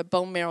has to have a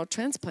bone marrow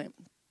transplant.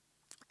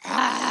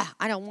 I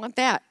don't want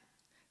that.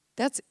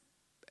 That's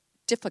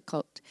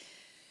difficult.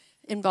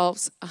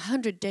 Involves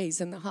 100 days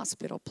in the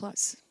hospital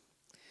plus.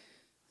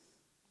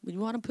 Would you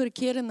want to put a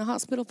kid in the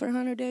hospital for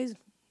 100 days?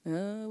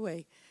 No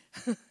way.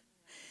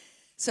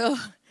 So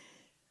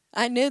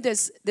I knew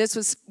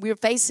we were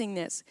facing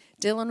this.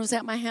 Dylan was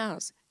at my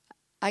house.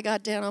 I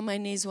got down on my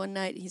knees one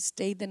night. He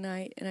stayed the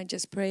night, and I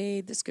just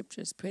prayed the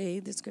scriptures.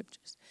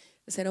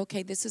 I said,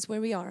 okay, this is where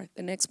we are.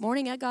 The next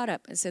morning I got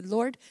up. I said,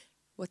 Lord,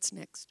 what's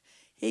next?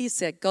 He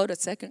said, go to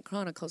 2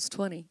 Chronicles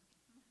 20.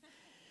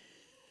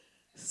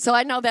 So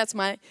I know that's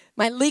my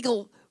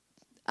legal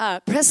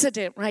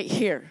precedent right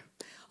here.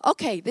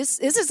 Okay, this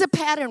is a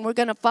pattern we're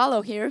going to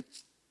follow here.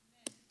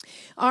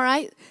 All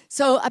right,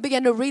 so I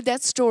began to read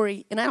that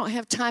story, and I don't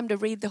have time to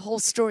read the whole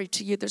story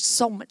to you. There's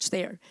so much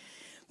there.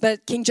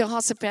 But King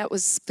Jehoshaphat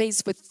was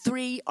faced with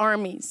 3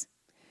 armies,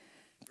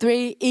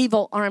 3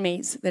 evil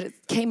armies that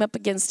came up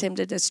against him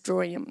to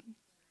destroy him.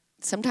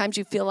 Sometimes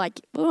you feel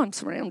like, oh, I'm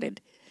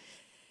surrounded.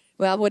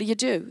 Well, what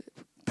do?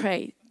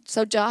 Pray.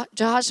 So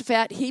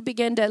Jehoshaphat, he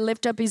began to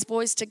lift up his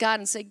voice to God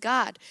and say,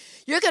 God,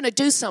 you're going to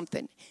do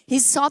something. He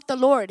sought the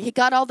Lord. He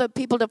got all the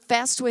people to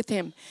fast with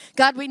him.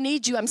 God, we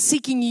need you. I'm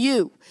seeking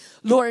you.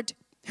 Lord,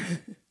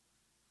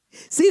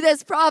 see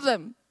this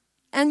problem.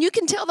 And you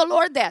can tell the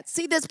Lord that.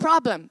 See this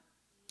problem.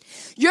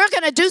 You're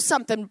going to do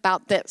something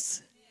about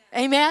this.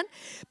 Amen.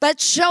 But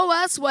show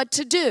us what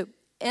to do.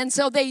 And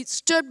so they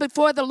stood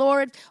before the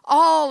Lord.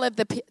 All of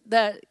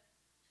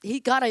he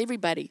got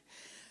everybody.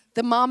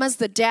 The mamas,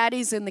 the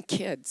daddies, and the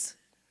kids.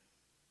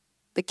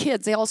 The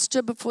kids, they all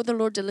stood before the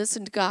Lord to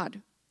listen to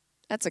God.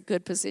 That's a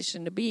good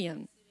position to be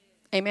in.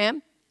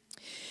 Amen.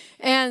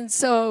 And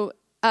so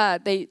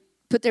they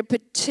put their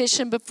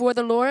petition before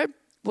the Lord.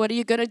 What are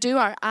you going to do?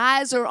 Our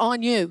eyes are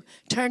on you.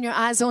 Turn your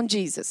eyes on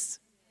Jesus.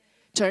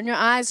 Turn your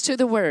eyes to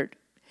the word.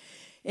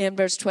 In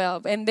verse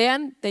 12. And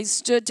then they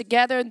stood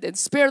together in the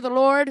Spirit of the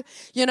Lord.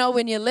 You know,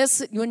 when you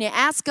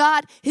ask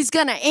God, he's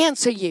going to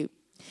answer you.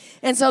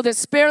 And so the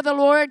Spirit of the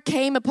Lord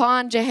came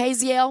upon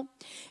Jehaziel,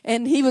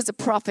 and he was a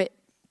prophet.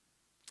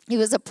 He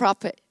was a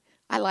prophet.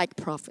 I like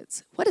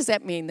prophets. What does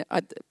that mean?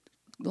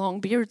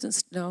 Long beards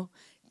and no,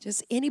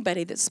 just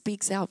anybody that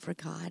speaks out for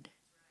God.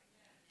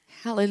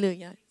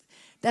 Hallelujah.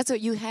 That's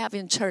what you have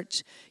in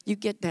church. You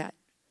get that.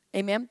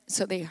 Amen.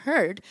 So they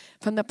heard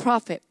from the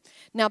prophet.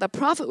 Now the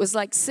prophet was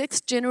like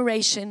 6th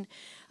generation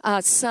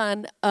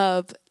son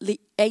of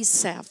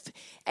Asaph.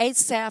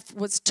 Asaph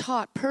was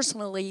taught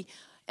personally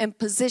and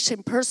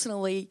positioned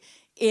personally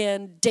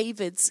in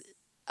David's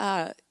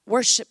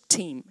worship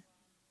team.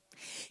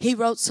 He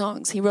wrote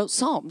songs. He wrote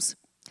psalms.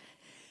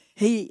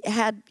 He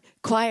had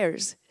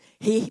choirs.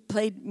 He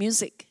played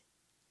music.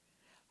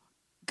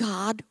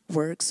 God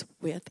works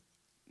with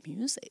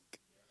music.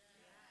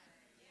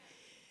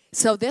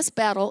 So this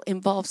battle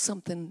involves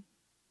something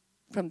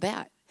from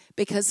that.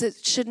 Because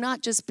it should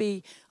not just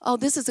be, oh,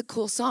 this is a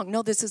cool song.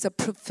 No, this is a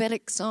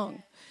prophetic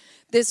song.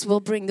 This will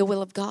bring the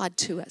will of God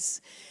to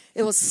us.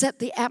 It will set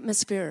the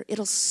atmosphere.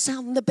 It'll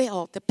sound the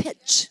bell, the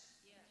pitch.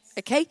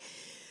 Okay?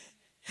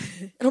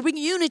 It'll bring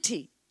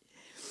unity.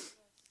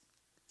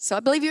 So I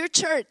believe your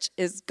church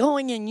is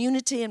going in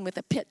unity and with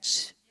a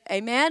pitch.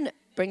 Amen?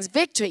 Brings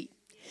victory.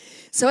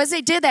 So as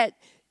they did that,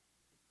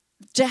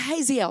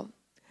 Jahaziel,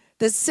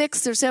 the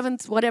 6th or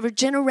 7th, whatever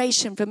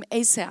generation from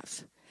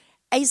Asaph's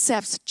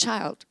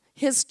child,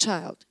 his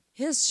child,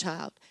 his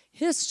child,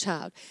 his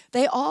child,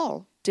 they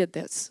all did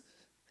this.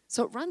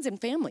 So it runs in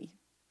family.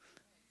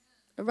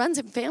 It runs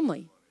in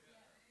family.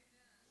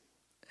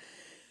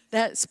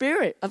 That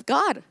Spirit of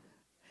God.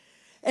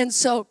 And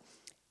so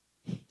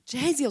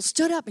Jahaziel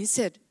stood up. He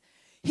said,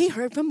 he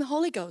heard from the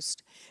Holy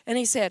Ghost. And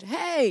he said,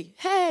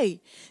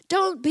 hey,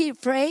 don't be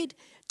afraid.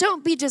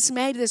 Don't be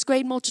dismayed, this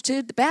great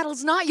multitude. The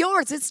battle's not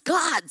yours, it's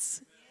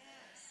God's.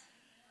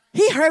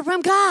 He heard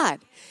from God.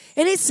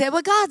 And he said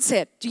what God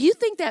said. Do you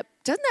think that,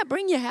 doesn't that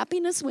bring you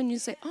happiness when you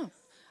say, oh,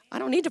 I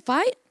don't need to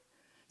fight?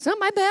 It's not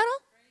my battle.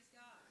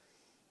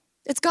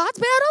 It's God's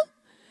battle?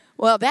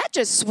 Well, that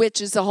just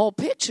switches the whole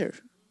picture.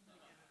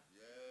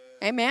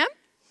 Amen?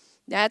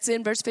 That's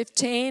in verse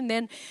 15.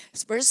 Then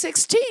verse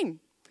 16.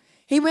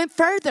 He went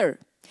further.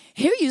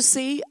 Here you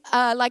see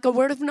like a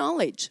word of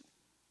knowledge.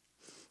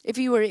 If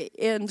you were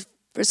in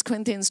 1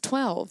 Corinthians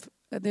 12,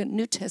 the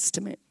New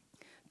Testament,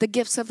 the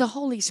gifts of the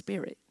Holy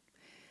Spirit.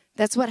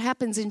 That's what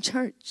happens in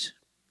church.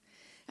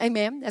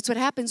 Amen. That's what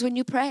happens when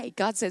you pray.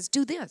 God says,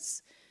 do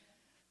this.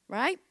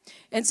 Right?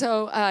 And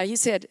so he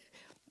said,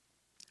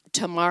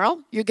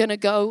 tomorrow you're going to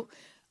go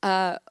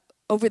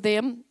over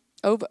them.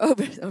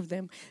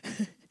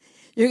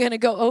 You're going to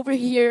go over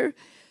here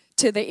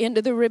to the end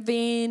of the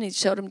ravine. He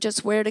showed them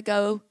just where to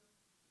go.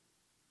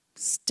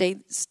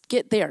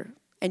 Get there.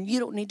 And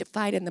you don't need to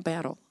fight in the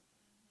battle.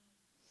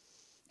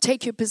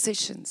 Take your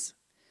positions.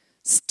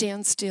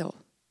 Stand still.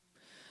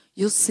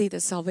 You'll see the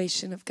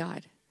salvation of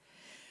God.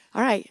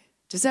 All right.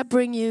 Does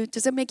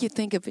that make you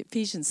think of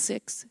Ephesians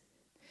 6?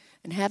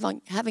 And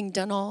having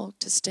done all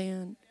to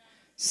stand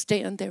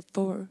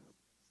therefore.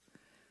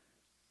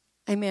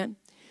 Amen.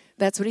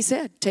 That's what he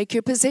said. Take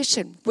your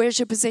position. Where's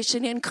your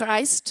position? In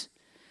Christ.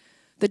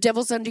 The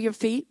devil's under your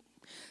feet.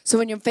 So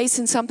when you're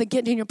facing something,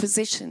 get in your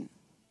position.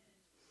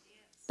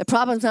 The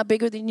problem's not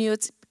bigger than you.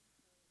 It's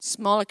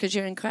smaller because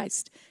you're in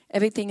Christ.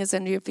 Everything is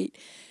under your feet.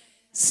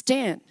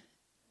 Stand.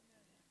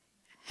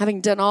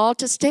 Having done all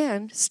to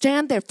stand,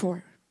 stand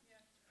therefore.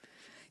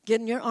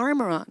 Getting your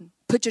armor on.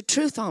 Put your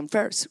truth on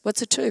first. What's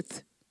the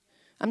truth?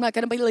 I'm not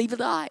going to believe the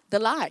lie.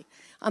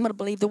 I'm going to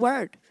believe the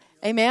word.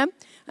 Amen?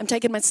 I'm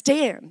taking my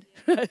stand.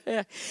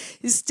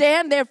 You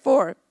stand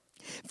therefore.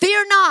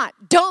 Fear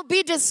not. Don't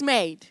be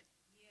dismayed.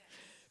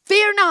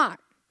 Fear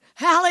not.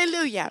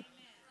 Hallelujah.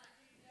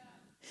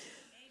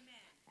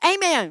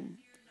 Amen.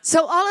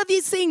 So all of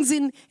these things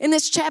in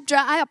this chapter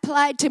I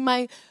applied to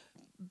my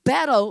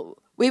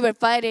battle we were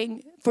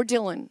fighting for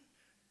Dylan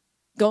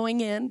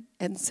going in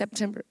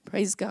September.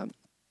 Praise God.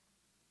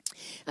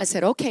 I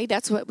said, okay,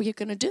 that's what we're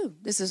going to do.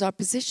 This is our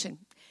position.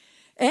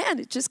 And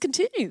it just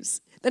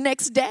continues. The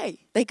next day,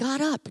 they got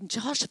up, and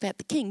Jehoshaphat,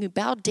 the king, he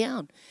bowed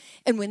down.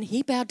 And when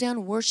he bowed down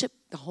and worshiped,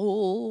 the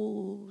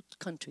whole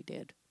country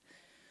did.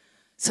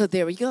 So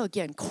there we go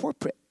again,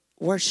 corporate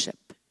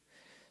worship.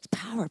 It's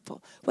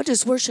powerful. What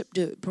does worship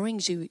do? It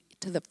brings you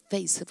to the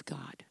face of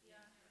God. Yeah.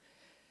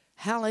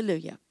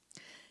 Hallelujah.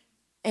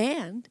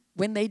 And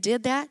when they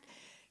did that,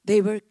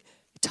 they were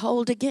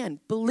told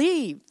again,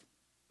 believe.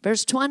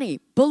 Verse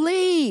 20,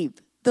 believe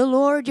the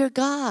Lord your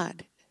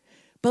God.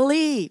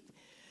 Believe.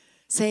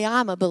 Say,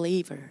 I'm a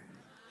believer.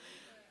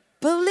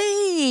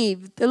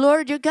 Believe the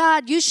Lord your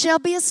God, you shall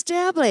be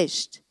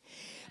established.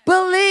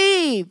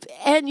 Believe,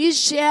 and you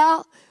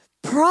shall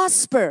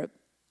prosper.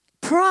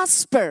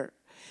 Prosper.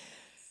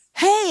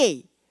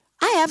 Hey,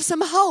 I have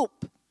some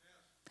hope.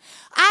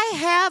 I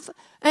have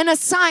an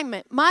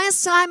assignment. My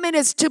assignment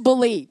is to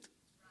believe.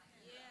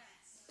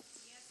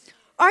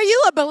 Are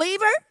you a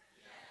believer?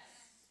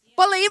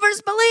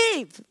 Believers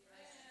believe.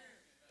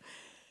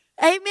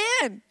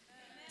 Amen.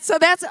 So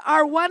that's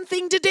our one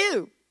thing to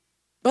do.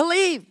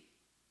 Believe.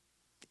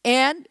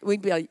 And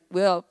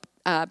we'll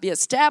be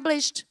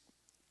established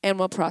and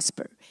we'll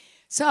prosper.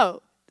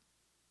 So,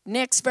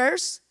 next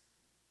verse,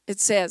 it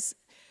says,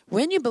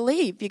 when you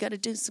believe, you got to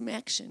do some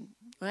action,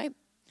 right?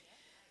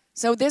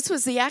 So this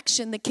was the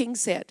action the king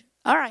said.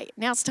 All right,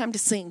 now it's time to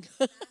sing.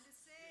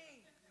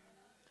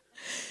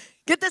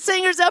 Get the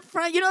singers up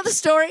front. You know the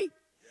story.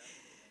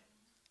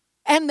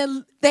 And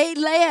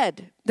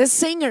the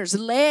singers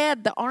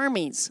led the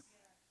armies.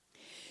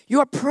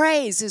 Your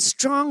praise is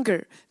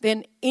stronger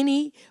than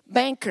any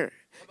banker.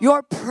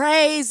 Your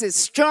praise is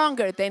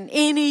stronger than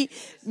any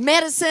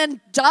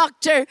medicine,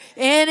 doctor,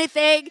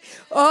 anything.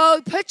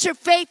 Oh, put your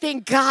faith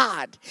in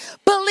God.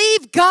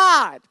 Believe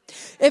God.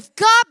 If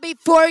God be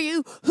for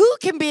you, who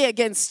can be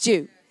against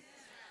you?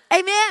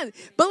 Amen.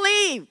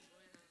 Believe.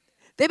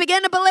 They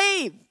began to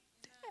believe.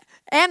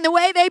 And the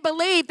way they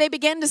believed, they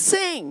began to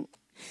sing.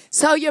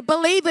 So your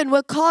believing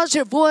will cause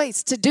your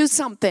voice to do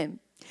something.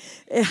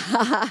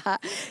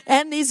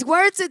 And these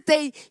words that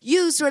they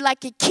used were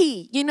like a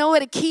key. You know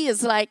what a key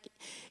is like?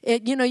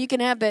 You can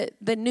have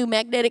the new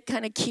magnetic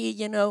kind of key,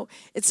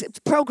 it's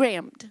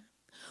programmed.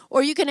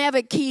 Or you can have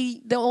a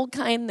key, the old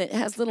kind that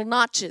has little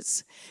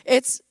notches.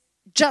 It's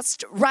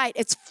just right.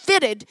 It's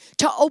fitted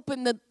to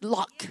open the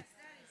lock.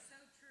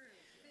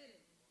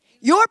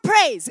 Your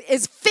praise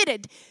is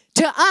fitted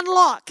to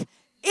unlock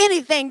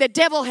anything the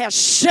devil has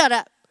shut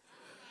up.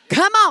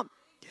 Come on.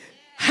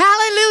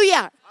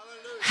 Hallelujah.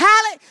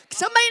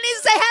 Somebody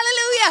needs to say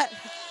hallelujah.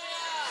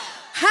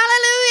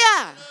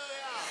 Hallelujah.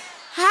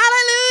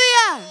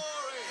 Hallelujah.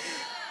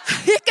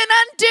 He can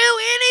undo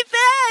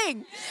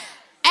anything.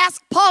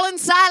 Ask Paul and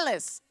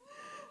Silas.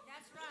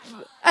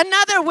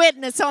 Another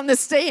witness on the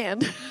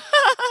stand.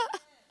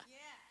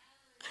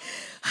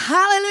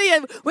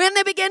 Hallelujah. When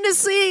they began to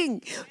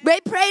sing,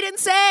 they prayed and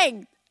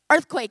sang.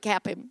 Earthquake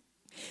happened.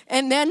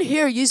 And then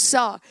here you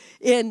saw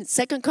in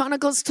 2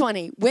 Chronicles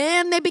 20,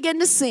 when they began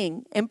to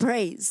sing and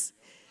praise.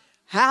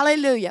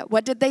 Hallelujah.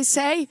 What did they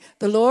say?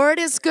 The Lord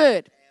is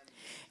good.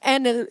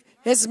 And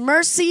his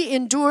mercy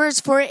endures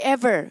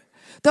forever.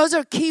 Those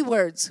are key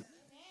words.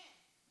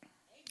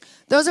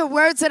 Those are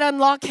words that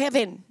unlock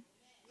heaven.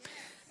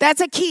 That's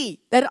a key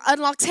that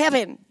unlocks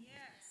heaven.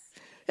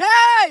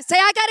 Hey, say,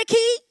 I got a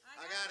key.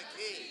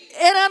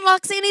 It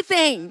unlocks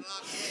anything.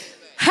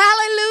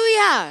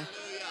 Hallelujah.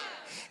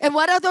 And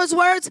what are those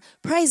words?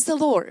 Praise the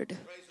Lord.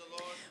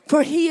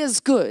 For he is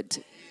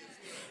good.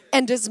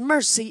 And his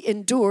mercy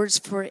endures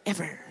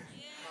forever.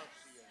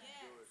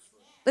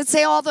 Let's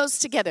say all those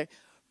together.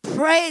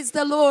 Praise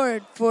the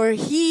Lord, for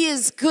he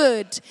is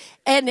good,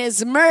 and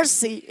his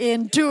mercy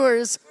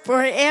endures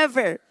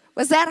forever.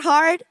 Was that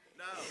hard?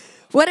 No.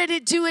 What did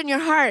it do in your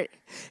heart?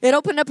 It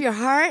opened up your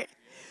heart.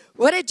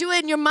 What did it do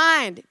in your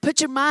mind?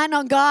 Put your mind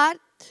on God.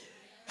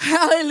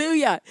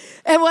 Hallelujah.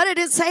 And what did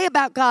it say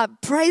about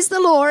God? Praise the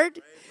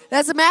Lord.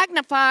 That's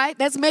magnify.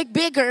 That's make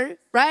bigger,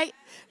 right?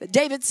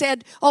 David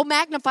said, oh,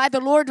 magnify the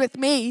Lord with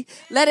me.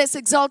 Let us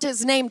exalt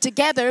his name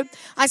together.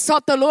 I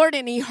sought the Lord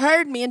and he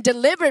heard me and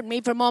delivered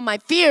me from all my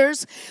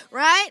fears,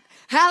 right?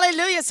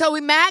 Hallelujah. So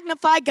we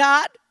magnify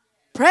God.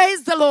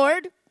 Praise the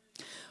Lord.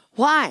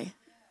 Why?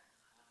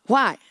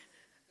 Why?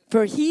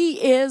 For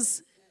he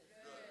is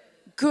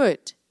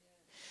good.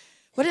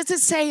 What does it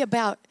say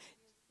about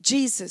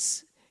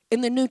Jesus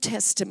in the New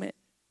Testament?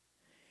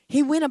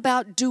 He went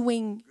about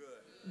doing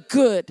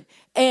good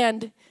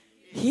and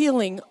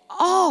healing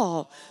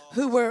all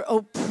who were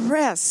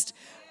oppressed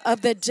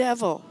of the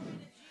devil.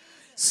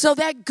 So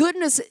that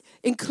goodness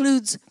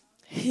includes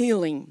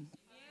healing.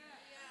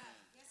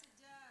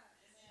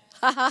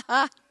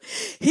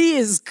 He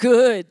is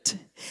good.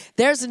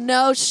 There's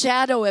no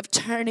shadow of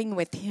turning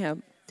with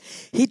him.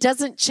 He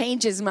doesn't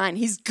change his mind.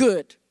 He's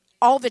good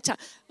all the time.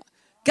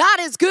 God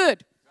is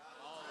good.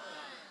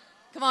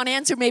 Come on,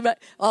 answer me, but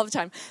all the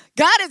time.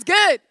 God is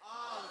good.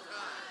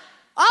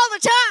 All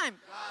the time.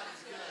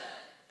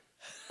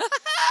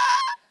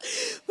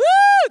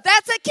 Woo,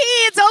 that's a key.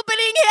 It's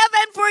opening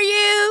heaven for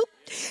you.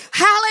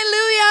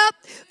 Hallelujah.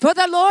 For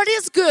the Lord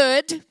is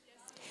good,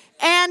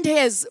 and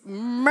his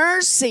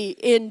mercy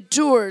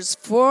endures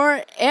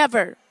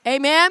forever.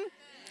 Amen.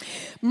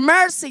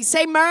 Mercy.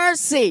 Say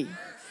mercy.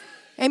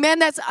 Amen.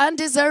 That's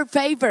undeserved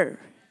favor.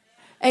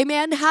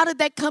 Amen. How did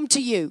that come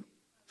to you?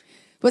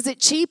 Was it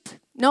cheap?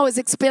 No, it was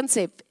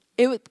expensive.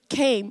 It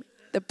came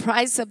the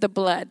price of the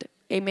blood.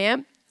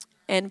 Amen.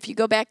 And if you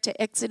go back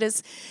to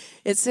Exodus,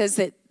 it says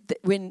that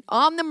when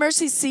on the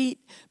mercy seat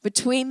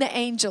between the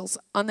angels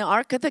on the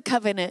Ark of the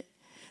Covenant,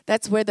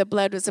 that's where the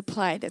blood was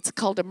applied. It's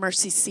called a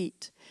mercy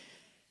seat.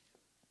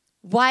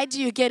 Why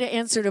do you get an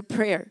answer to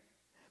prayer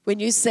when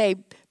you say,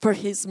 for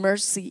his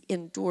mercy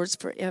endures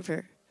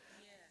forever?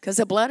 Because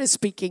the blood is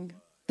speaking.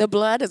 The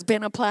blood has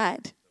been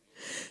applied.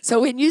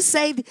 So when you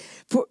say,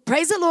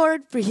 praise the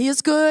Lord, for he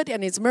is good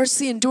and his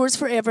mercy endures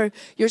forever,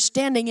 you're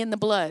standing in the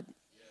blood.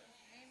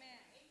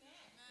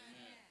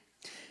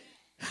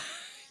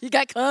 You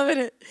got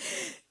covenant.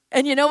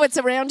 And you know what's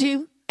around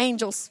you?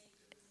 Angels.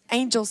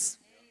 Angels.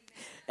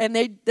 And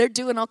they're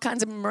doing all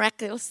kinds of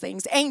miraculous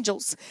things.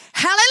 Angels.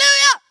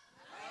 Hallelujah!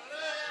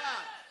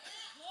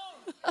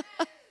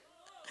 Hallelujah!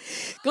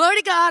 Glory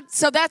to God.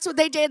 So that's what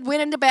they did.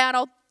 Went into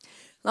battle.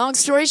 Long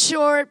story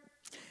short,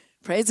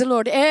 praise the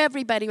Lord.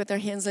 Everybody with their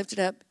hands lifted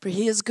up. For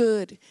he is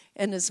good.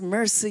 And his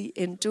mercy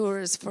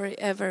endures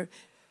forever.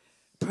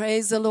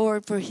 Praise the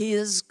Lord. For he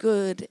is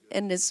good.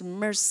 And his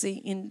mercy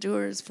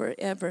endures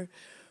forever.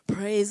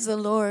 Praise the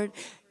Lord.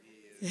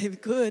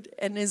 Good,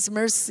 and his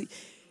mercy.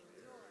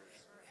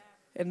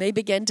 And they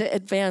began to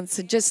advance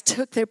and just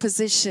took their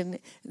position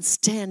and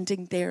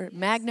standing there,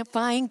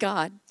 magnifying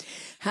God.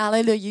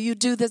 Hallelujah. You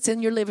do this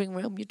in your living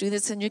room. You do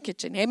this in your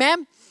kitchen.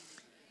 Amen?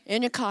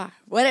 In your car,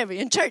 whatever,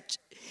 in church.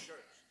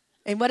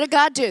 And what did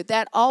God do?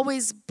 That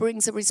always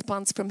brings a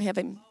response from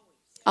heaven.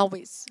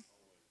 Always.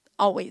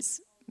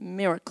 Always.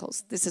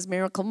 Miracles. This is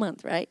Miracle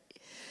Month, right?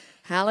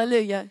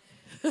 Hallelujah.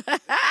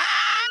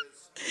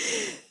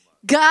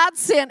 God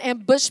sent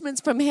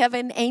ambushments from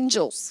heaven,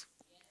 angels.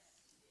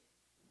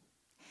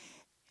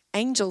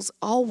 Angels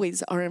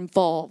always are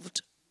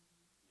involved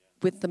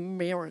with the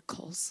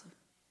miracles.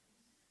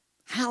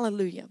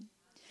 Hallelujah.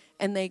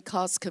 And they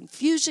caused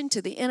confusion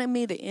to the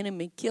enemy. The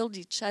enemy killed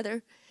each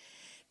other.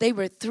 They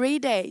were 3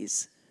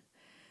 days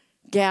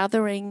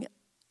gathering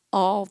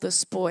all the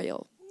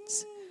spoils.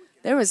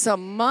 There was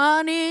some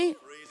money.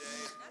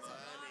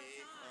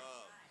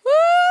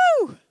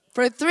 Woo!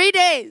 For 3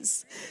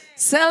 days.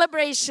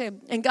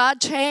 Celebration. And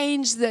God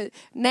changed the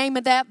name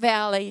of that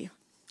valley.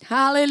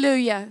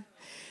 Hallelujah.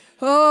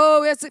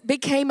 Oh, it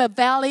became a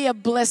valley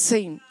of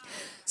blessing.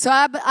 So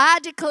I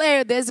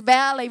declare this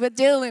valley with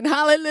Dylan,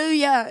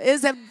 hallelujah,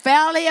 is a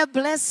valley of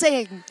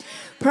blessing.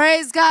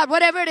 Praise God.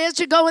 Whatever it is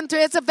you're going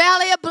through, it's a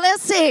valley of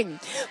blessing.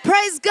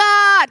 Praise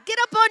God. Get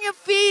up on your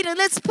feet and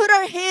let's put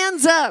our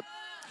hands up.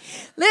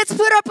 Let's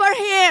put up our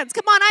hands.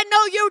 Come on, I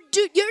know you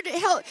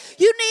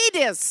need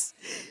this.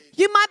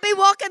 You might be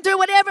walking through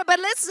whatever, but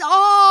let's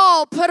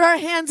all put our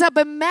hands up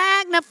and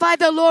magnify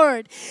the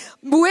Lord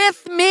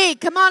with me.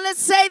 Come on,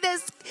 let's say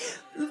this.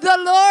 The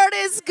Lord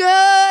is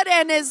good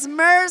and His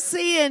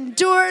mercy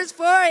endures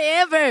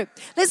forever.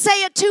 Let's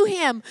say it to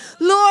Him.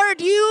 Lord,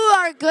 you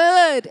are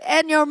good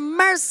and your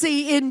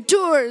mercy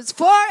endures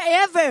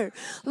forever.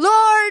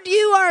 Lord,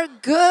 you are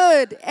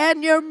good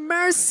and your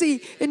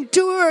mercy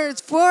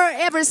endures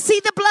forever. See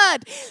the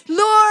blood.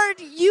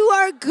 Lord, you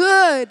are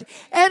good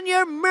and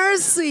your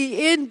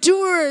mercy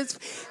endures.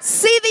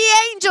 See the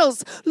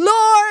angels.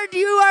 Lord,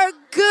 you are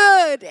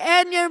good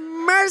and your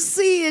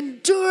mercy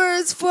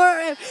endures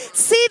forever.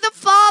 See the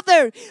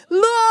Father.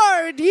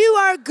 Lord, you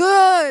are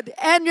good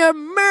and your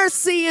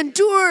mercy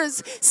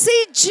endures.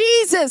 See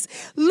Jesus.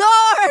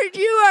 Lord,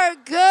 you are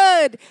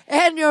good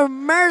and your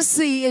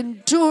mercy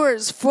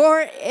endures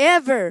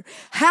forever.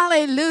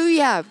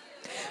 Hallelujah.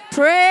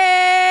 Praise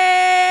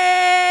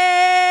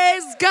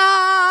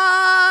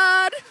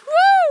God.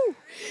 Woo!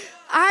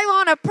 I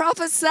want to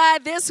prophesy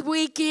this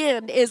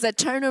weekend is a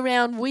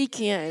turnaround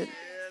weekend.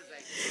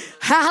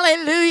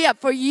 Hallelujah.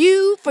 For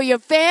you, for your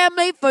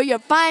family, for your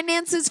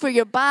finances, for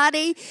your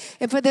body,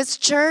 and for this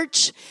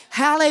church.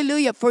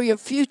 Hallelujah. For your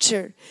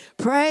future.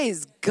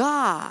 Praise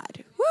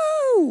God.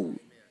 Woo!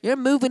 You're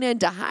moving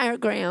into higher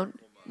ground.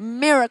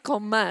 Miracle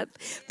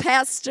month.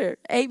 Pastor,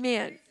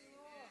 amen.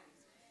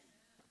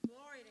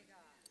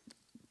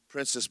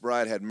 Princess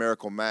Bride had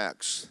Miracle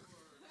Max.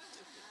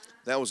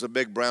 That was a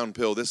big brown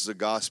pill. This is a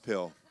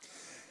gospel.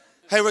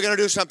 Hey, we're going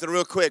to do something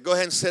real quick. Go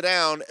ahead and sit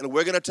down, and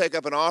we're going to take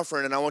up an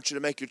offering, and I want you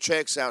to make your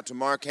checks out to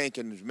Mark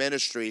Hankins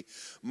Ministry.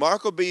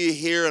 Mark will be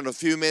here in a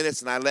few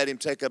minutes, and I let him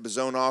take up his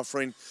own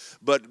offering.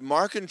 But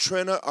Mark and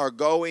Trina are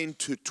going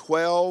to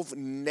 12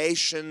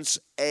 nations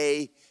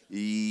a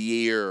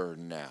year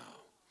now.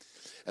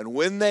 And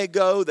when they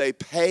go, they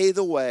pay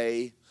the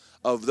way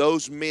of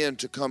those men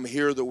to come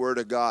hear the word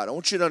of God. I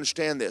want you to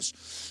understand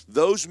this.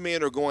 Those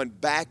men are going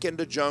back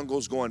into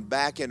jungles, going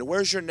back into,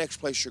 where's your next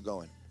place you're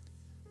going?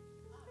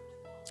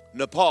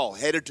 Nepal,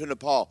 headed to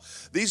Nepal.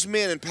 These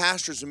men and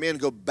pastors and men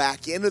go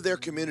back into their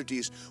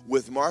communities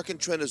with Mark and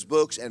Trina's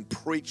books and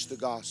preach the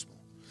gospel.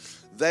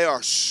 They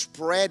are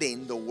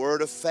spreading the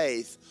word of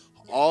faith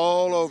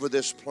all over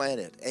this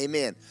planet.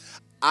 Amen.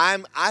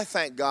 I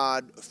thank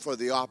God for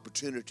the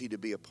opportunity to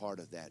be a part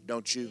of that,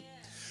 don't you?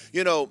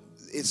 You know,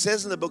 it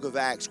says in the book of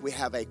Acts, we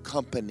have a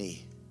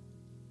company.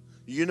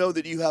 You know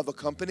that you have a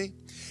company?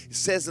 It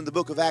says in the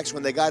book of Acts,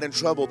 when they got in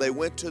trouble, they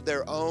went to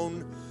their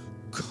own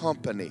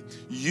company.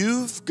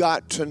 You've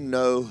got to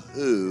know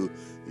who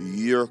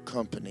your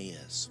company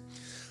is.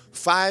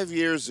 5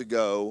 years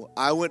ago,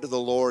 I went to the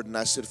Lord and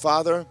I said,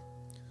 Father,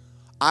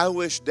 I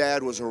wish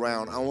Dad was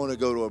around. I want to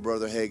go to a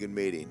Brother Hagin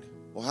meeting.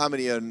 Well, how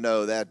many of you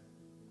know that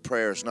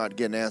prayer is not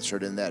getting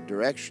answered in that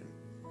direction?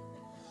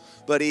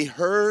 But He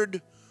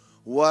heard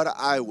what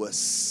I was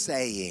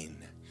saying.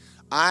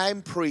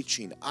 I'm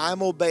preaching.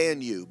 I'm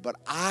obeying you, but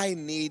I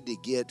need to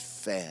get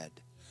fed.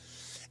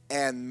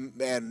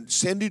 And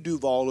Cindy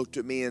Duvall looked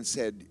at me and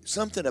said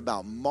something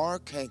about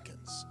Mark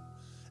Hankins.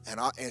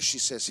 And she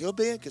says, he'll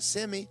be in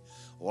Kissimmee.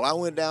 Well, I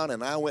went down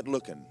and I went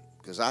looking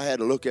because I had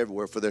to look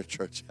everywhere for their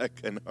church. I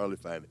couldn't hardly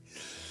find it.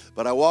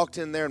 But I walked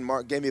in there and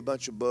Mark gave me a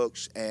bunch of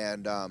books.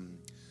 And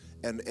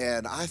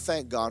I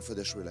thank God for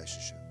this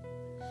relationship.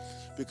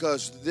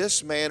 Because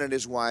this man and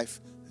his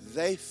wife,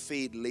 they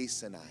feed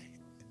Lisa and I.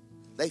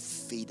 They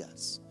feed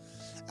us.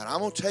 And I'm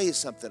going to tell you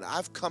something.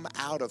 I've come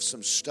out of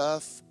some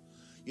stuff.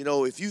 You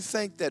know, if you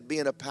think that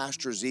being a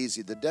pastor is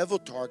easy, the devil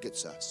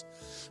targets us.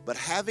 But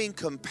having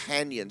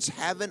companions,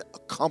 having a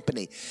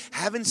company,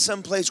 having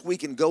someplace we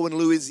can go in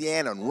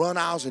Louisiana and run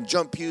aisles and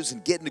jump pews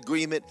and get an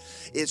agreement,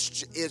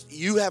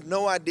 you have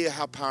no idea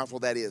how powerful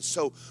that is.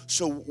 So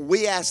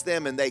we ask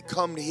them and they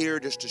come here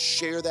just to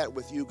share that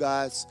with you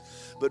guys.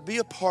 But be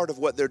a part of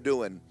what they're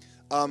doing.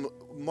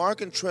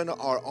 Mark and Trina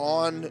are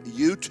on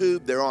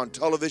YouTube. They're on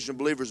Television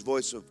Believers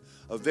Voice of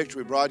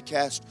Victory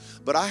broadcast.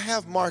 But I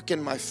have Mark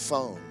in my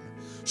phone.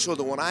 So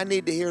that when I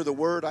need to hear the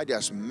word, I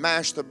just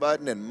mash the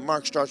button and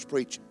Mark starts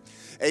preaching.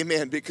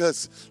 Amen.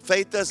 Because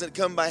faith doesn't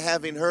come by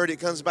having heard. It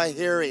comes by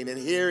hearing and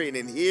hearing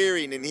and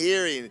hearing and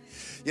hearing.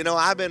 You know,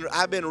 I've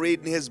been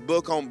reading his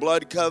book on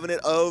blood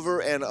covenant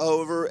over and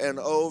over and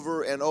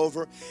over and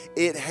over.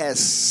 It has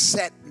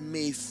set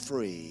me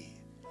free.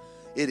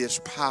 It is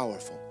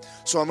powerful.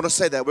 So I'm going to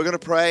say that. We're going to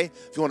pray.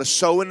 If you want to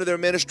sow into their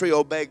ministry,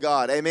 obey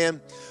God.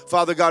 Amen.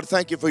 Father God,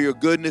 thank you for your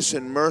goodness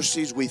and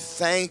mercies. We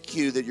thank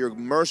you that your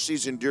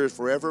mercies endure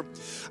forever.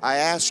 I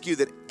ask you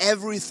that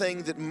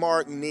everything that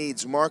Mark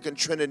and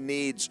Trina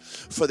needs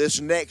for this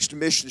next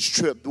missions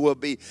trip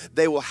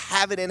they will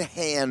have it in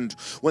hand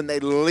when they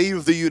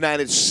leave the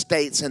United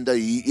States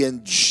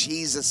in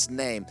Jesus'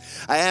 name.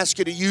 I ask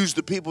you to use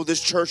the people of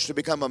this church to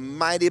become a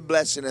mighty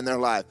blessing in their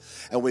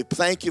life. And we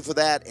thank you for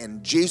that.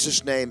 In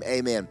Jesus' name,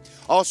 amen.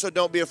 Also,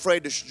 don't be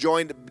afraid to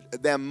join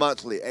them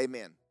monthly.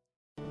 Amen.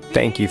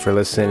 Thank you for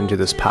listening to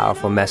this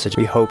powerful message.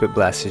 We hope it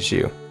blesses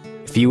you.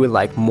 If you would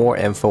like more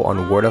info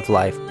on Word of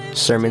Life,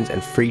 sermons,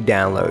 and free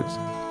downloads,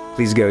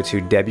 please go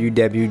to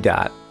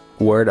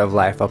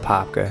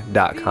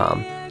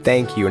www.wordoflifeapopka.com.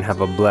 Thank you and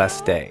have a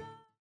blessed day.